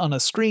shown on a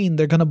screen,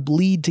 they're going to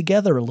bleed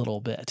together a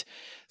little bit.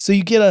 So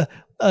you get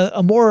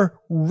a more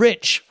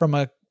rich, from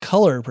a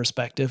color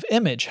perspective,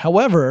 image.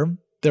 However,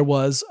 there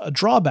was a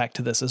drawback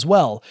to this as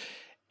well.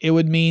 it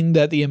would mean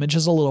that the image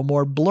is a little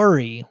more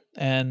blurry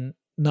and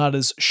not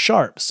as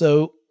sharp.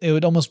 So it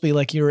would almost be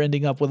like you're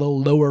ending up with a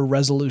lower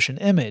resolution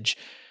image.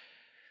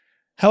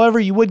 However,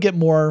 you would get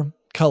more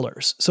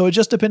colors. So it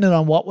just depended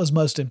on what was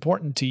most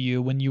important to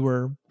you when you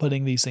were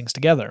putting these things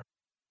together.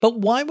 But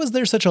why was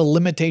there such a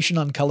limitation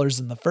on colors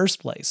in the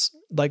first place?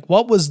 Like,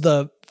 what was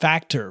the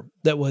factor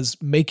that was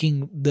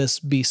making this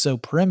be so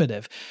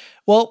primitive?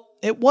 Well,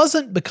 it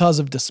wasn't because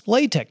of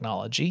display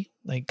technology.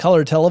 Like,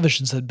 color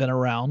televisions had been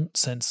around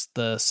since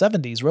the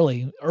 70s,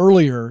 really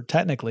earlier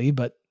technically,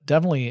 but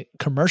definitely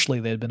commercially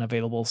they had been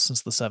available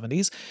since the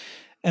 70s.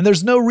 And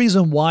there's no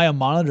reason why a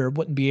monitor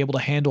wouldn't be able to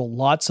handle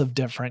lots of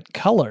different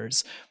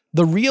colors.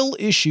 The real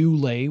issue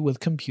lay with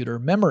computer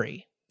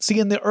memory. See,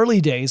 in the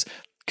early days,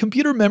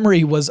 computer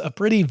memory was a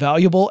pretty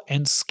valuable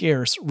and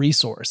scarce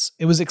resource.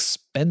 It was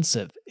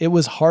expensive. It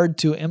was hard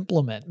to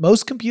implement.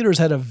 Most computers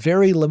had a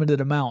very limited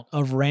amount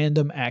of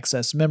random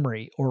access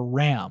memory, or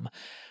RAM.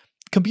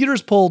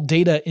 Computers pull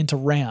data into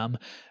RAM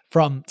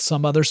from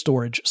some other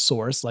storage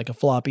source, like a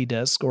floppy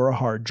disk or a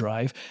hard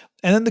drive,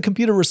 and then the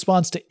computer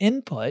responds to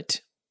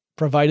input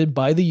provided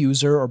by the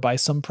user or by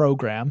some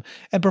program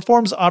and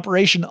performs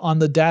operation on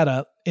the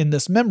data in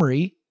this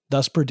memory,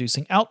 thus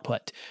producing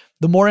output.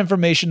 The more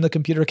information the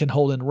computer can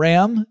hold in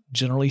RAM,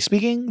 generally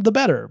speaking, the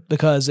better,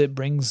 because it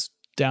brings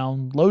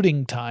down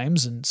loading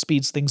times and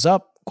speeds things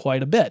up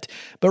quite a bit.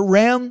 But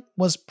RAM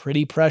was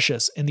pretty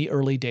precious in the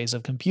early days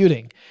of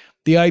computing.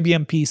 The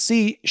IBM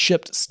PC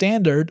shipped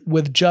standard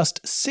with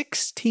just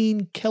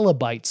 16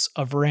 kilobytes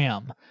of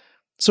RAM.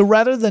 So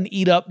rather than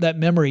eat up that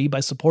memory by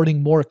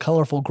supporting more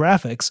colorful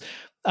graphics,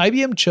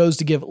 IBM chose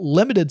to give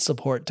limited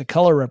support to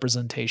color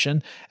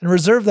representation and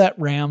reserve that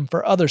RAM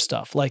for other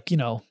stuff, like,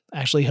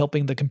 actually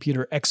helping the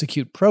computer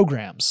execute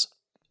programs.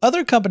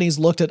 Other companies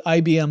looked at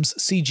IBM's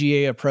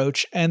CGA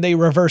approach and they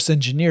reverse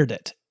engineered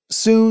it.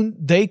 Soon,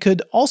 they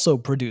could also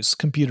produce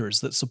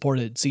computers that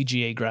supported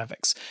CGA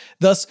graphics.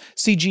 Thus,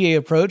 CGA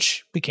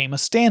approach became a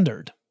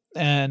standard.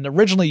 And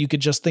originally, you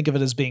could just think of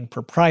it as being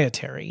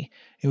proprietary.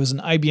 It was an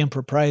IBM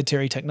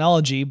proprietary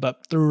technology,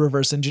 but through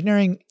reverse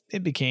engineering,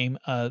 it became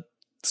a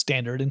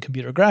standard in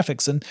computer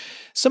graphics. And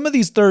some of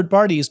these third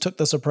parties took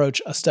this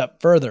approach a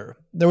step further.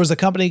 There was a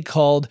company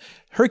called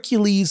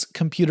Hercules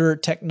Computer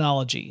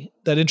Technology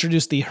that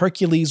introduced the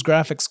Hercules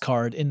graphics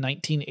card in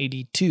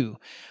 1982.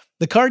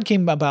 The card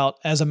came about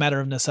as a matter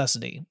of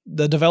necessity.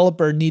 The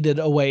developer needed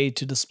a way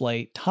to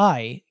display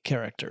Thai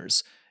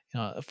characters,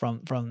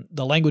 from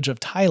the language of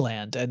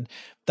Thailand, and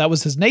that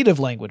was his native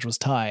language, was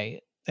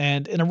Thai.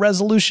 And in a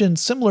resolution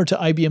similar to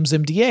IBM's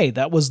MDA,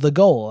 that was the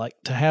goal, like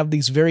to have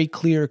these very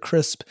clear,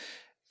 crisp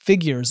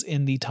figures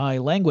in the Thai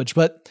language.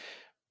 But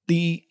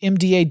the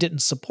MDA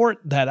didn't support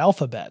that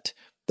alphabet.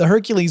 The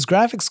Hercules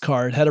graphics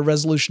card had a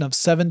resolution of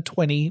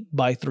 720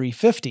 by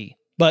 350,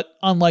 but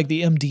unlike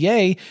the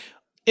MDA,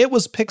 it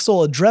was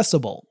pixel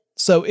addressable,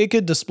 so it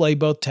could display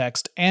both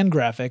text and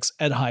graphics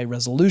at high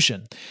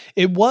resolution.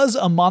 It was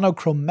a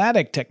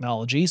monochromatic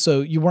technology,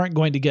 so you weren't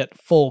going to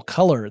get full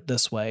color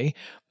this way,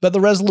 but the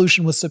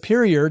resolution was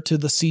superior to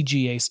the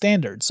CGA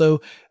standard,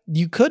 so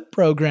you could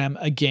program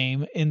a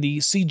game in the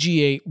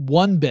CGA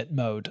 1-bit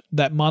mode,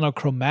 that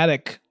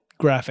monochromatic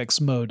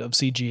graphics mode of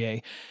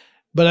CGA,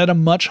 but at a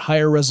much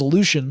higher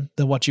resolution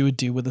than what you would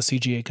do with a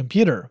CGA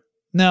computer.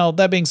 Now,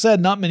 that being said,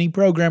 not many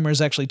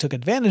programmers actually took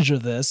advantage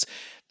of this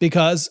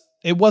because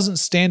it wasn't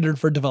standard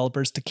for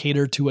developers to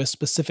cater to a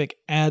specific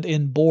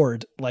add-in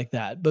board like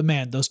that, but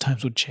man, those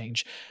times would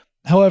change.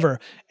 However,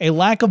 a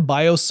lack of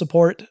BIOS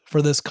support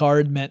for this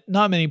card meant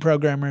not many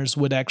programmers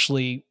would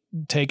actually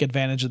take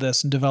advantage of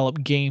this and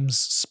develop games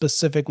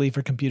specifically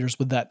for computers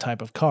with that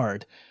type of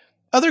card.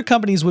 Other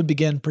companies would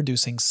begin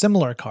producing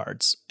similar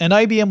cards, and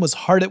IBM was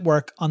hard at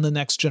work on the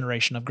next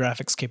generation of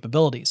graphics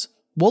capabilities.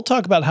 We'll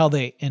talk about how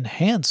they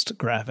enhanced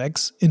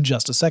graphics in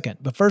just a second,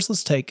 but first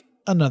let's take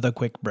another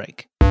quick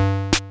break.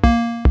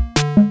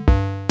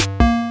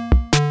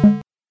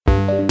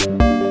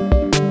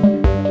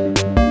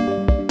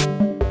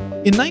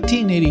 In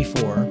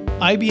 1984,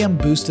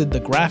 IBM boosted the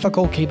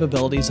graphical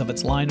capabilities of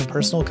its line of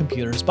personal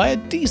computers by a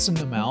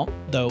decent amount,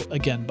 though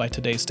again by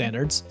today's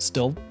standards,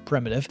 still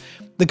primitive.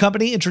 The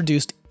company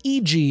introduced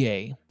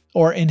EGA,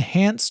 or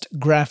Enhanced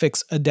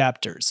Graphics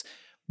Adapters.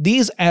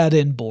 These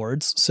add-in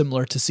boards,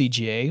 similar to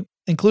CGA,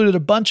 included a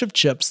bunch of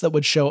chips that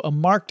would show a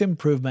marked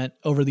improvement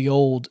over the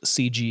old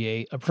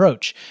CGA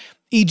approach.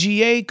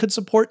 EGA could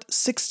support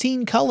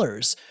 16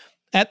 colors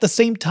at the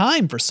same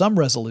time for some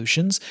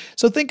resolutions,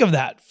 so think of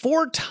that,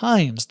 4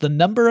 times the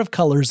number of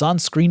colors on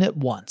screen at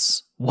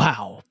once.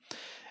 Wow.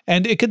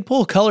 And it could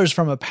pull colors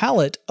from a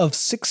palette of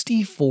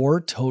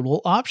 64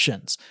 total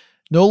options.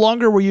 No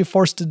longer were you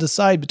forced to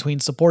decide between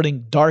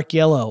supporting dark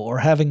yellow or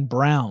having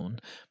brown.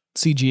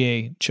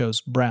 CGA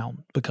chose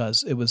brown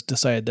because it was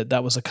decided that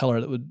that was a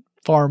color that would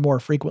far more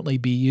frequently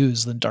be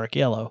used than dark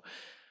yellow.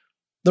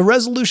 The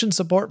resolution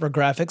support for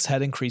graphics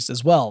had increased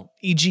as well.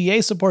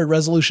 EGA supported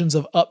resolutions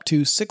of up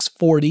to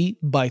 640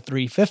 by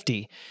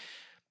 350,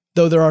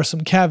 though there are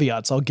some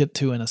caveats I'll get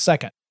to in a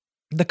second.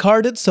 The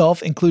card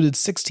itself included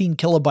 16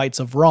 kilobytes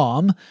of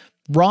ROM,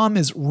 ROM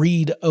is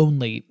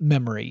read-only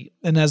memory,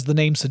 and as the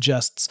name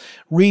suggests,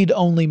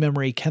 read-only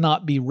memory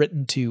cannot be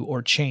written to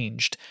or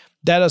changed.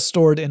 Data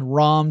stored in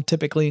ROM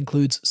typically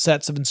includes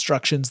sets of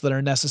instructions that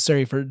are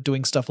necessary for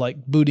doing stuff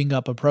like booting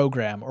up a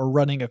program or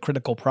running a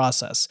critical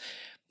process.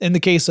 In the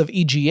case of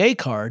EGA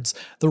cards,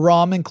 the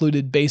ROM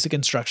included basic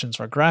instructions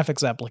for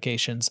graphics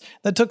applications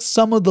that took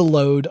some of the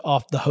load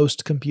off the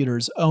host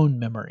computer's own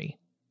memory.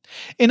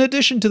 In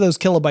addition to those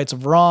kilobytes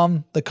of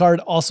ROM, the card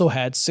also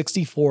had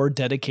 64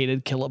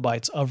 dedicated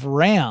kilobytes of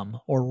RAM,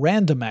 or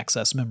random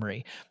access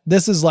memory.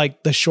 This is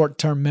like the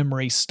short-term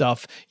memory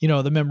stuff,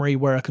 the memory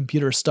where a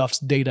computer stuffs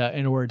data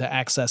in order to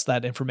access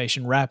that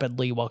information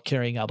rapidly while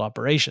carrying out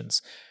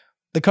operations.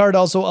 The card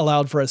also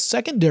allowed for a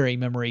secondary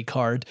memory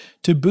card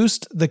to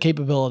boost the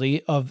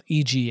capability of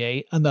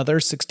EGA another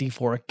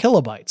 64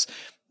 kilobytes,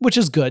 which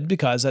is good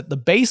because at the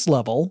base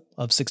level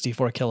of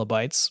 64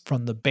 kilobytes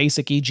from the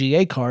basic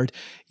EGA card,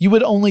 you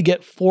would only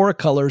get 4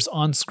 colors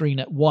on screen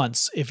at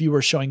once if you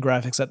were showing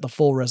graphics at the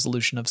full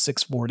resolution of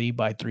 640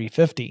 by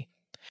 350.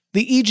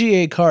 The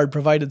EGA card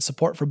provided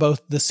support for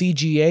both the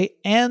CGA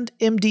and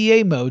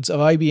MDA modes of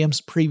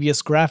IBM's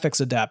previous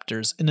graphics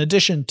adapters, in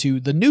addition to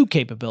the new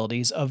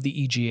capabilities of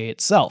the EGA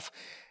itself.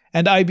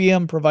 And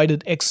IBM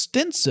provided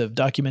extensive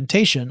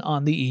documentation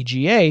on the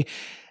EGA,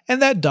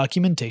 and that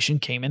documentation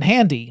came in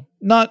handy,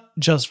 not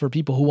just for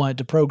people who wanted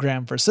to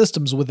program for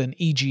systems with an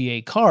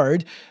EGA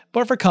card,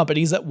 but for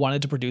companies that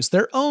wanted to produce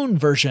their own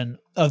version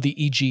of the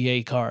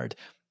EGA card.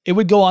 It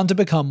would go on to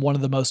become one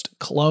of the most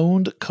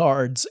cloned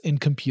cards in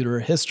computer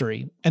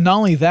history. And not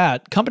only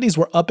that, companies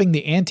were upping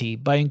the ante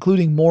by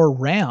including more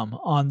RAM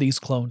on these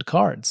cloned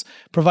cards,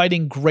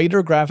 providing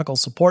greater graphical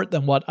support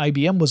than what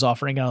IBM was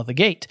offering out of the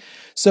gate.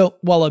 So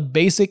while a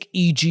basic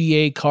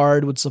EGA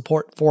card would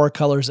support 4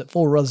 colors at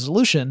full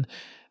resolution,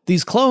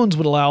 these clones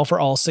would allow for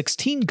all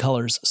 16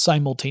 colors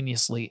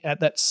simultaneously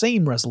at that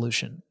same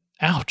resolution.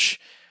 Ouch.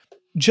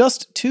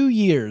 Just 2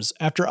 years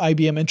after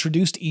IBM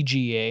introduced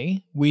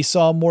EGA, we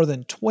saw more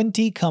than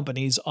 20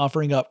 companies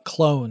offering up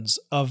clones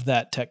of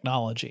that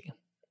technology.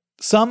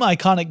 Some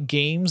iconic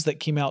games that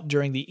came out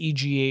during the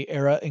EGA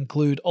era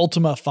include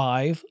Ultima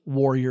 5,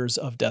 Warriors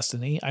of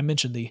Destiny. I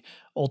mentioned the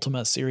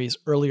Ultima series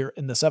earlier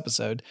in this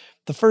episode.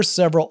 The first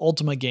several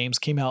Ultima games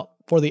came out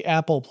for the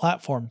Apple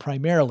platform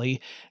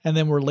primarily, and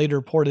then were later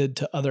ported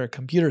to other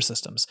computer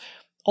systems.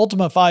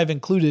 Ultima 5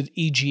 included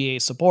EGA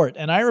support,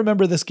 and I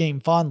remember this game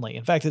fondly.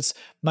 In fact, it's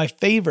my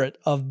favorite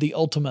of the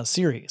Ultima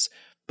series.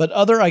 But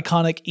other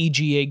iconic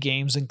EGA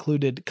games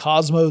included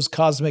Cosmo's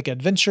Cosmic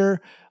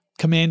Adventure,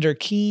 Commander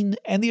Keen,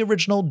 and the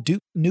original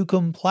Duke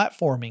Nukem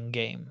platforming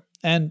game,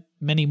 and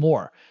many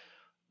more.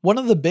 One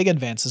of the big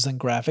advances in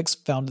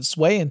graphics found its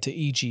way into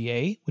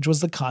EGA, which was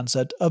the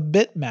concept of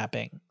bit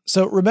mapping.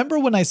 So remember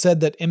when I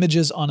said that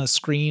images on a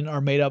screen are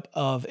made up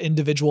of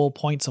individual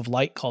points of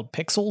light called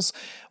pixels?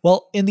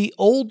 Well, in the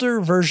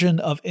older version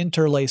of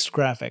interlaced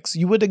graphics,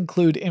 you would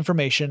include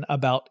information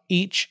about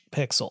each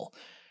pixel.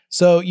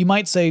 So you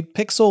might say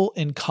pixel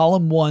in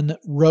column 1,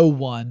 row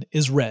 1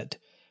 is red.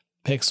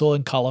 Pixel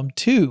in column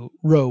 2,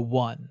 row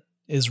 1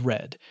 is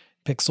red.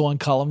 Pixel in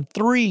column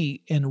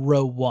 3 in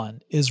row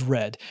 1 is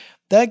red.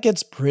 That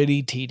gets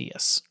pretty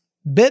tedious.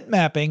 Bit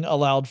mapping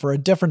allowed for a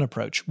different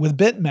approach. With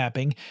bit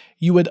mapping,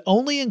 you would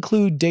only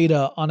include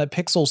data on a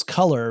pixel's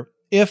color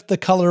if the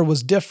color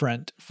was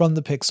different from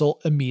the pixel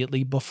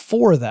immediately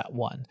before that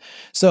one.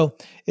 So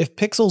if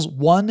pixels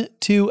 1,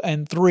 2,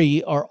 and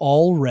 3 are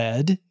all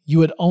red, you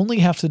would only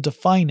have to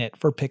define it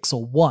for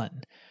pixel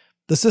 1.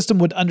 The system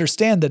would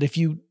understand that if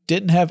you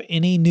didn't have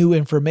any new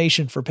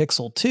information for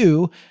pixel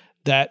 2,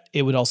 that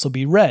it would also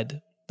be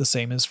red. The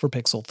same as for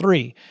pixel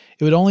 3.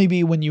 It would only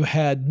be when you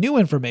had new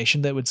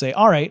information that would say,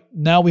 all right,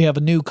 now we have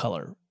a new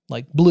color,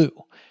 like blue.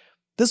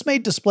 This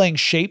made displaying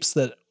shapes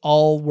that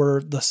all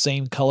were the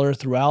same color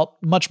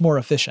throughout much more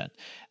efficient.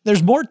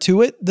 There's more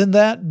to it than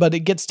that, but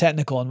it gets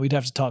technical and we'd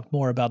have to talk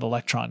more about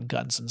electron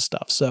guns and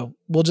stuff, so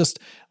we'll just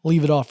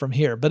leave it off from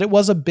here. But it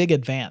was a big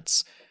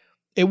advance.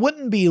 It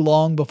wouldn't be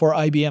long before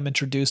IBM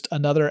introduced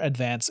another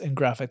advance in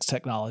graphics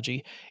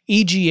technology.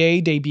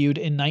 EGA debuted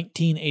in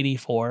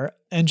 1984,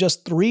 and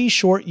just 3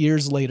 short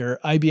years later,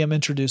 IBM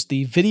introduced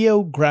the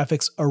Video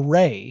Graphics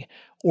Array,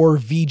 or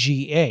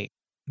VGA.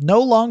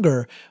 No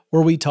longer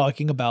were we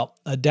talking about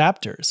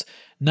adapters.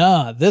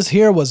 Nah, this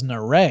here was an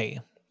array.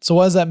 So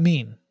what does that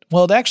mean?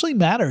 Well, it actually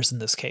matters in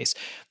this case.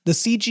 The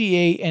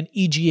CGA and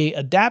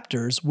EGA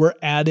adapters were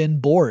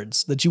add-in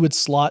boards that you would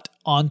slot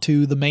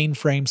onto the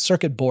mainframe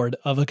circuit board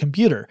of a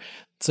computer.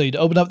 So you'd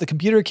open up the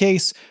computer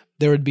case,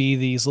 there would be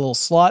these little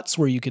slots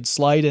where you could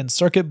slide in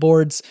circuit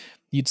boards.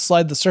 You'd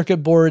slide the circuit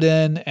board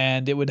in,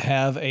 and it would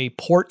have a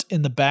port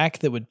in the back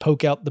that would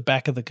poke out the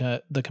back of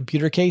the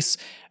computer case,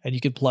 and you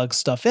could plug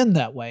stuff in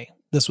that way.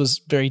 This was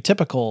very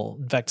typical.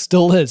 In fact,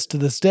 still is to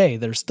this day.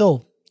 There's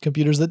still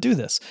computers that do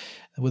this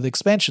with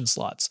expansion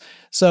slots.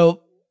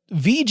 So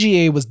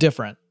VGA was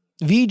different.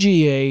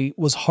 VGA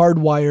was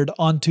hardwired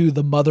onto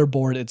the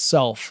motherboard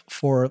itself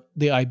for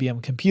the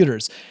IBM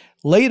computers.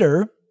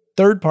 Later,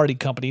 third-party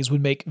companies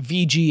would make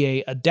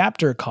VGA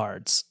adapter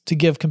cards to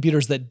give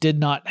computers that did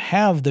not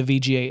have the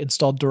VGA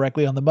installed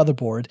directly on the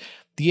motherboard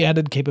the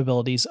added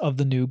capabilities of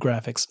the new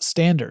graphics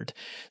standard.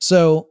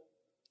 So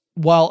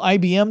while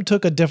IBM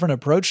took a different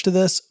approach to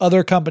this,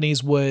 other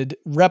companies would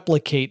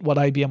replicate what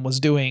IBM was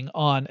doing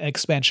on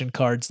expansion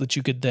cards that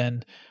you could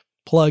then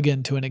plug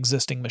into an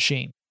existing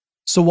machine.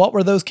 So what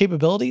were those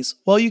capabilities?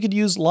 Well, you could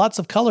use lots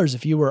of colors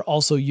if you were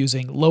also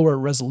using lower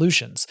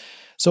resolutions.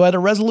 So at a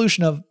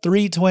resolution of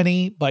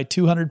 320 by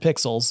 200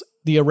 pixels,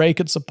 the array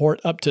could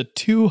support up to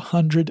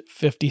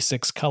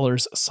 256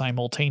 colors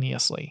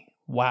simultaneously.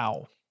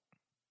 Wow.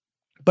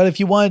 But if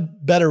you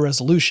wanted better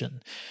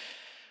resolution,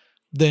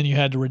 then you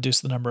had to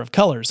reduce the number of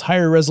colors.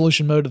 Higher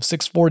resolution mode of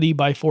 640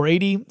 by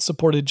 480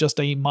 supported just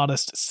a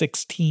modest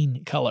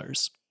 16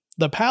 colors.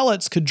 The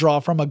palettes could draw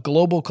from a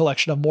global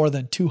collection of more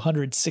than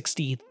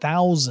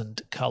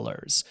 260,000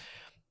 colors.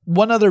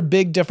 One other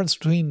big difference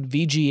between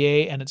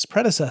VGA and its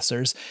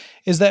predecessors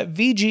is that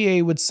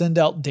VGA would send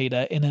out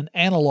data in an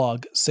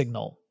analog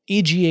signal.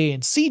 EGA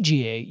and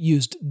CGA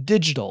used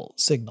digital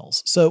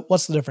signals. So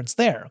what's the difference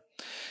there?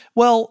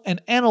 Well,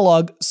 an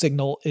analog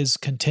signal is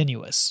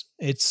continuous.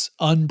 It's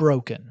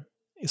unbroken.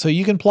 So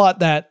you can plot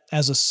that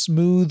as a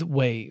smooth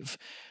wave.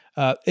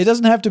 It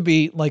doesn't have to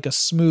be like a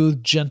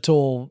smooth,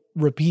 gentle,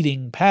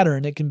 repeating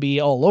pattern. It can be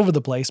all over the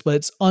place, but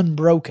it's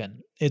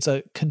unbroken. It's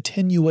a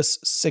continuous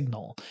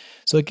signal.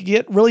 So it can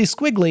get really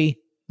squiggly,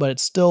 but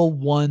it's still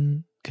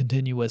one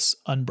continuous,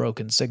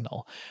 unbroken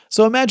signal.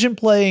 So imagine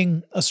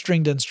playing a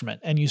stringed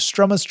instrument and you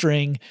strum a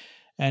string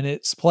and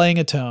it's playing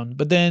a tone,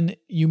 but then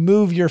you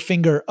move your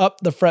finger up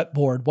the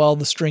fretboard while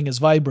the string is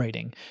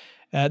vibrating.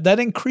 That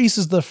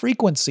increases the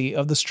frequency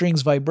of the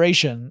string's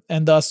vibration,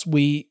 and thus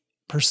we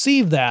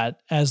perceive that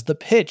as the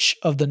pitch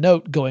of the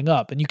note going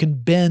up, and you can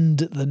bend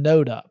the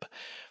note up.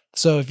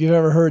 So if you've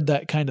ever heard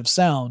that kind of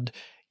sound,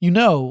 you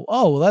know,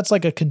 oh, that's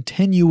like a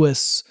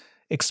continuous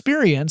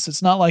experience.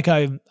 It's not like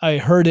I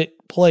heard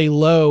it play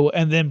low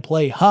and then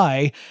play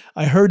high.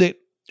 I heard it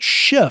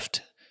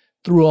shift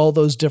through all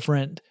those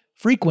different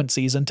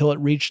frequencies until it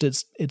reached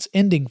its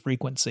ending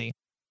frequency.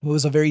 It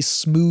was a very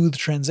smooth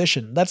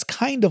transition. That's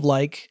kind of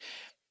like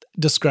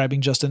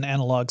describing just an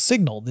analog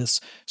signal, this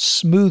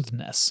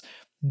smoothness.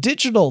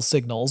 Digital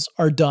signals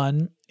are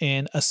done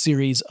in a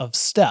series of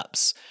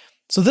steps.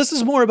 So this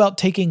is more about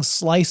taking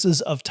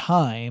slices of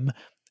time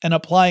and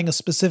applying a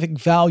specific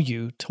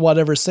value to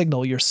whatever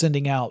signal you're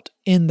sending out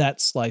in that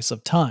slice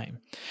of time.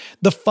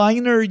 The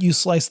finer you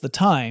slice the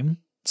time,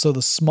 so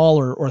the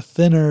smaller or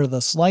thinner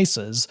the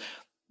slices,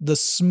 the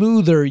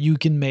smoother you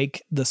can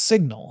make the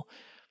signal.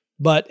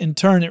 But in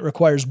turn, it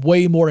requires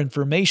way more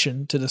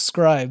information to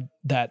describe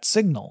that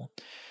signal.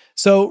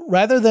 So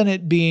rather than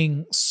it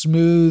being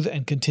smooth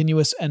and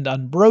continuous and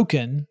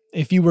unbroken,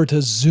 if you were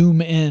to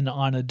zoom in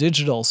on a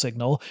digital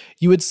signal,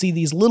 you would see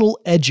these little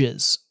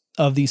edges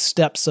of these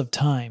steps of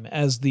time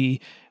as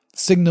the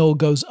signal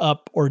goes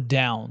up or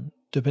down,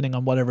 depending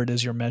on whatever it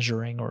is you're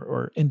measuring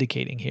or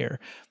indicating here.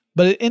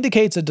 But it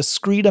indicates a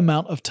discrete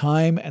amount of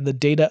time and the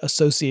data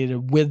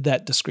associated with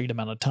that discrete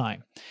amount of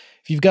time.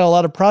 If you've got a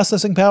lot of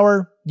processing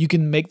power, you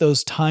can make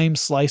those time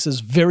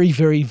slices very,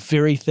 very,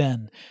 very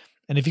thin.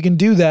 And if you can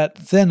do that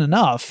thin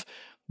enough,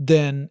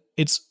 then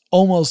it's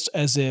almost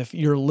as if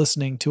you're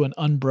listening to an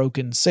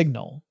unbroken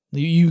signal.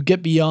 You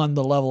get beyond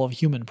the level of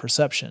human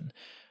perception.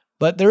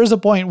 But there is a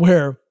point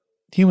where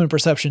human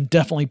perception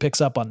definitely picks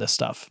up on this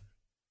stuff.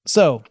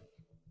 So,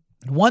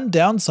 one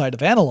downside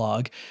of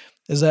analog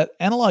is that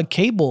analog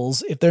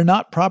cables, if they're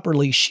not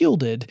properly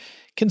shielded,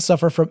 can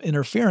suffer from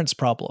interference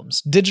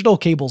problems. Digital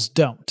cables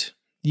don't.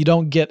 You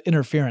don't get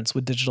interference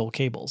with digital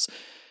cables.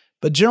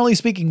 But generally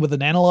speaking, with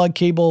an analog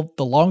cable,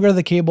 the longer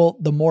the cable,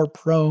 the more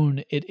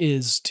prone it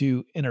is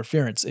to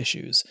interference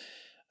issues.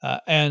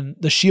 And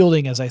the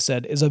shielding, as I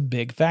said, is a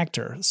big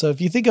factor. So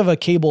if you think of a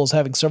cable as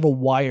having several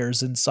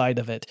wires inside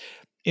of it,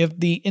 if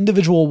the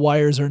individual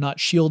wires are not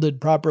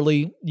shielded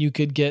properly, you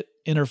could get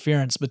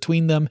interference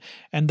between them,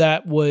 and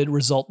that would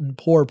result in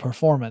poor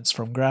performance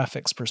from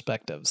graphics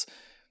perspectives.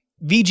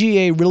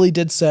 VGA really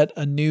did set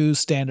a new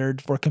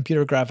standard for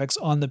computer graphics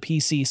on the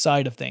PC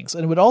side of things,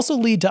 and it would also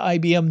lead to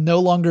IBM no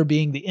longer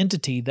being the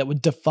entity that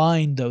would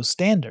define those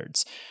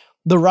standards.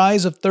 The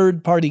rise of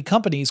third-party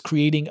companies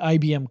creating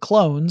IBM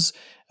clones,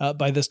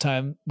 by this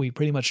time we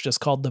pretty much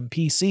just called them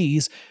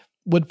PCs,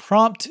 would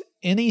prompt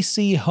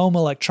NEC Home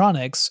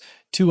Electronics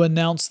to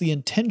announce the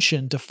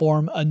intention to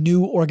form a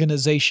new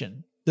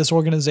organization. This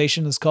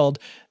organization is called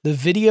the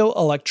Video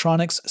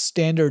Electronics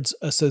Standards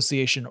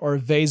Association, or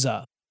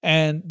VESA.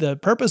 And the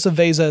purpose of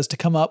VESA is to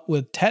come up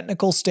with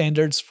technical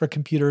standards for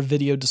computer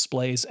video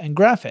displays and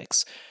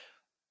graphics.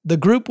 The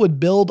group would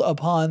build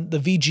upon the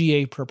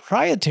VGA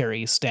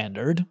proprietary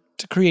standard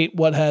to create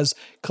what has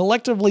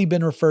collectively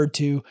been referred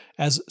to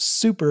as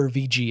Super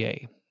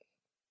VGA.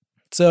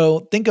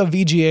 So think of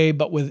VGA,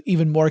 but with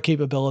even more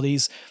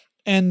capabilities,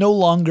 and no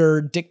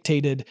longer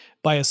dictated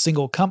by a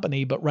single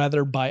company, but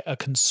rather by a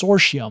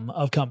consortium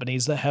of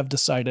companies that have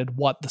decided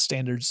what the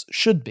standards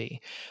should be.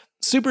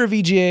 Super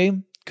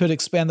VGA could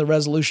expand the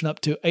resolution up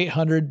to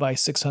 800 by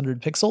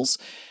 600 pixels.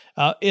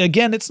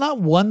 Again, it's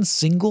not one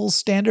single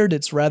standard.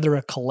 It's rather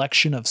a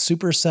collection of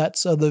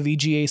supersets of the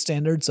VGA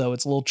standard, so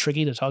it's a little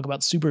tricky to talk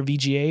about super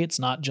VGA. It's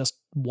not just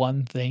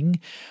one thing.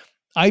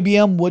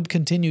 IBM would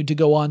continue to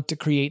go on to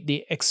create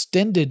the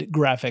Extended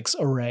Graphics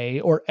Array,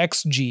 or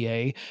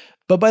XGA,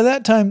 but by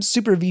that time,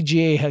 Super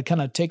VGA had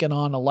kind of taken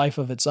on a life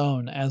of its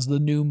own as the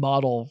new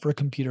model for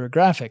computer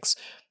graphics.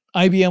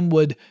 IBM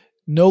would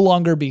no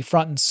longer be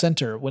front and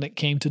center when it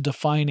came to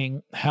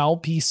defining how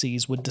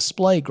PCs would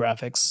display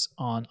graphics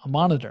on a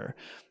monitor.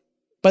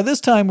 By this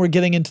time, we're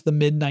getting into the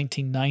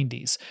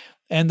mid-1990s,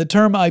 and the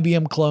term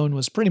IBM clone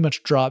was pretty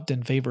much dropped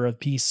in favor of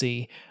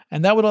PC,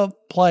 and that would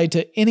apply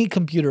to any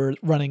computer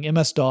running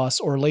MS-DOS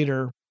or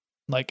later,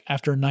 like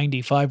after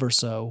 95 or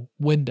so,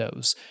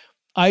 Windows.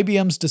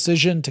 IBM's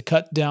decision to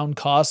cut down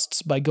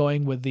costs by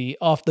going with the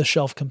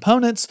off-the-shelf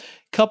components,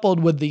 coupled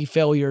with the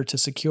failure to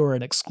secure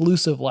an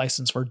exclusive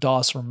license for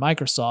DOS from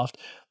Microsoft,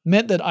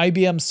 meant that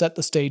IBM set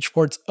the stage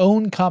for its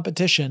own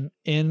competition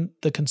in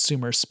the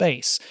consumer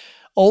space.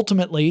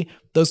 Ultimately,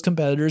 those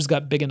competitors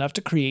got big enough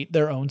to create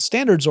their own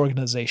standards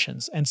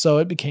organizations, and so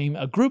it became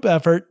a group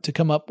effort to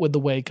come up with the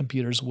way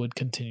computers would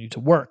continue to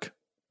work.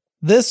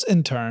 This,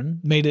 in turn,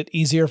 made it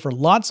easier for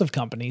lots of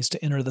companies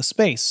to enter the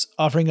space,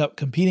 offering up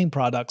competing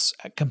products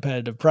at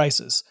competitive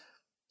prices.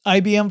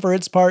 IBM, for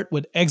its part,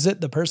 would exit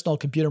the personal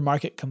computer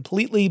market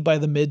completely by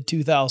the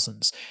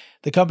mid-2000s.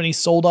 The company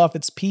sold off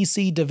its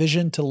PC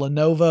division to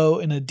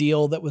Lenovo in a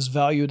deal that was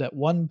valued at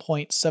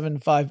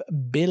 $1.75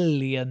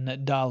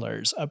 billion,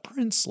 a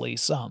princely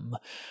sum.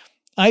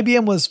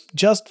 IBM was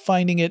just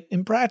finding it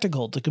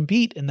impractical to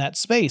compete in that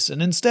space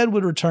and instead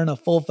would return a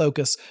full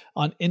focus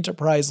on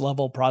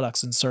enterprise-level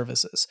products and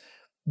services.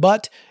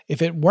 But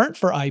if it weren't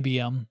for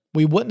IBM,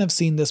 we wouldn't have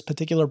seen this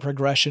particular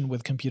progression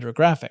with computer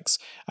graphics.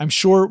 I'm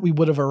sure we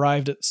would have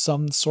arrived at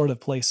some sort of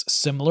place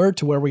similar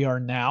to where we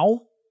are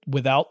now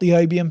without the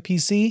IBM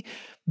PC,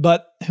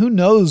 but who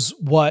knows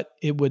what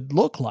it would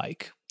look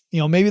like.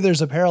 Maybe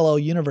there's a parallel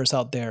universe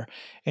out there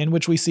in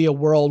which we see a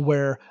world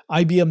where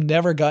IBM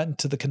never got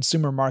into the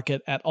consumer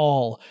market at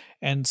all,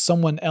 and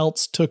someone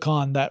else took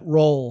on that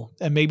role,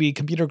 and maybe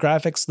computer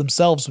graphics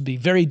themselves would be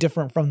very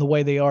different from the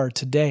way they are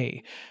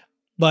today.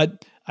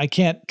 But I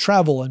can't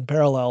travel in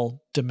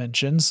parallel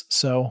dimensions,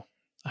 so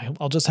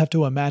I'll just have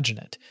to imagine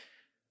it.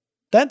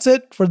 That's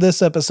it for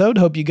this episode.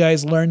 Hope you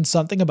guys learned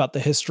something about the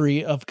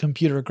history of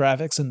computer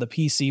graphics in the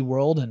PC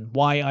world and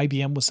why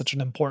IBM was such an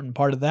important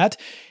part of that.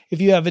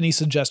 If you have any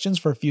suggestions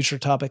for future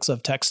topics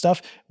of tech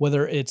stuff,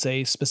 whether it's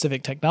a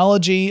specific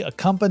technology, a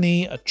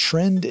company, a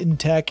trend in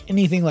tech,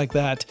 anything like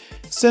that,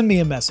 send me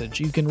a message.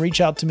 You can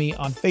reach out to me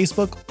on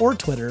Facebook or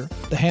Twitter.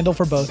 The handle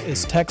for both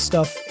is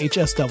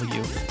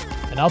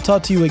TechStuffHSW. And I'll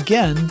talk to you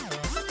again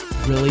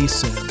really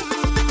soon.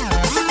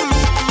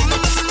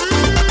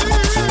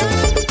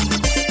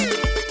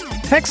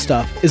 Tech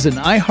Stuff is an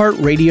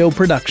iHeartRadio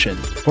production.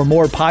 For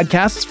more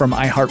podcasts from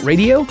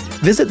iHeartRadio,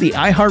 visit the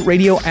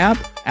iHeartRadio app,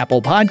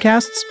 Apple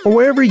Podcasts, or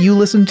wherever you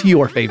listen to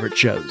your favorite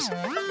shows.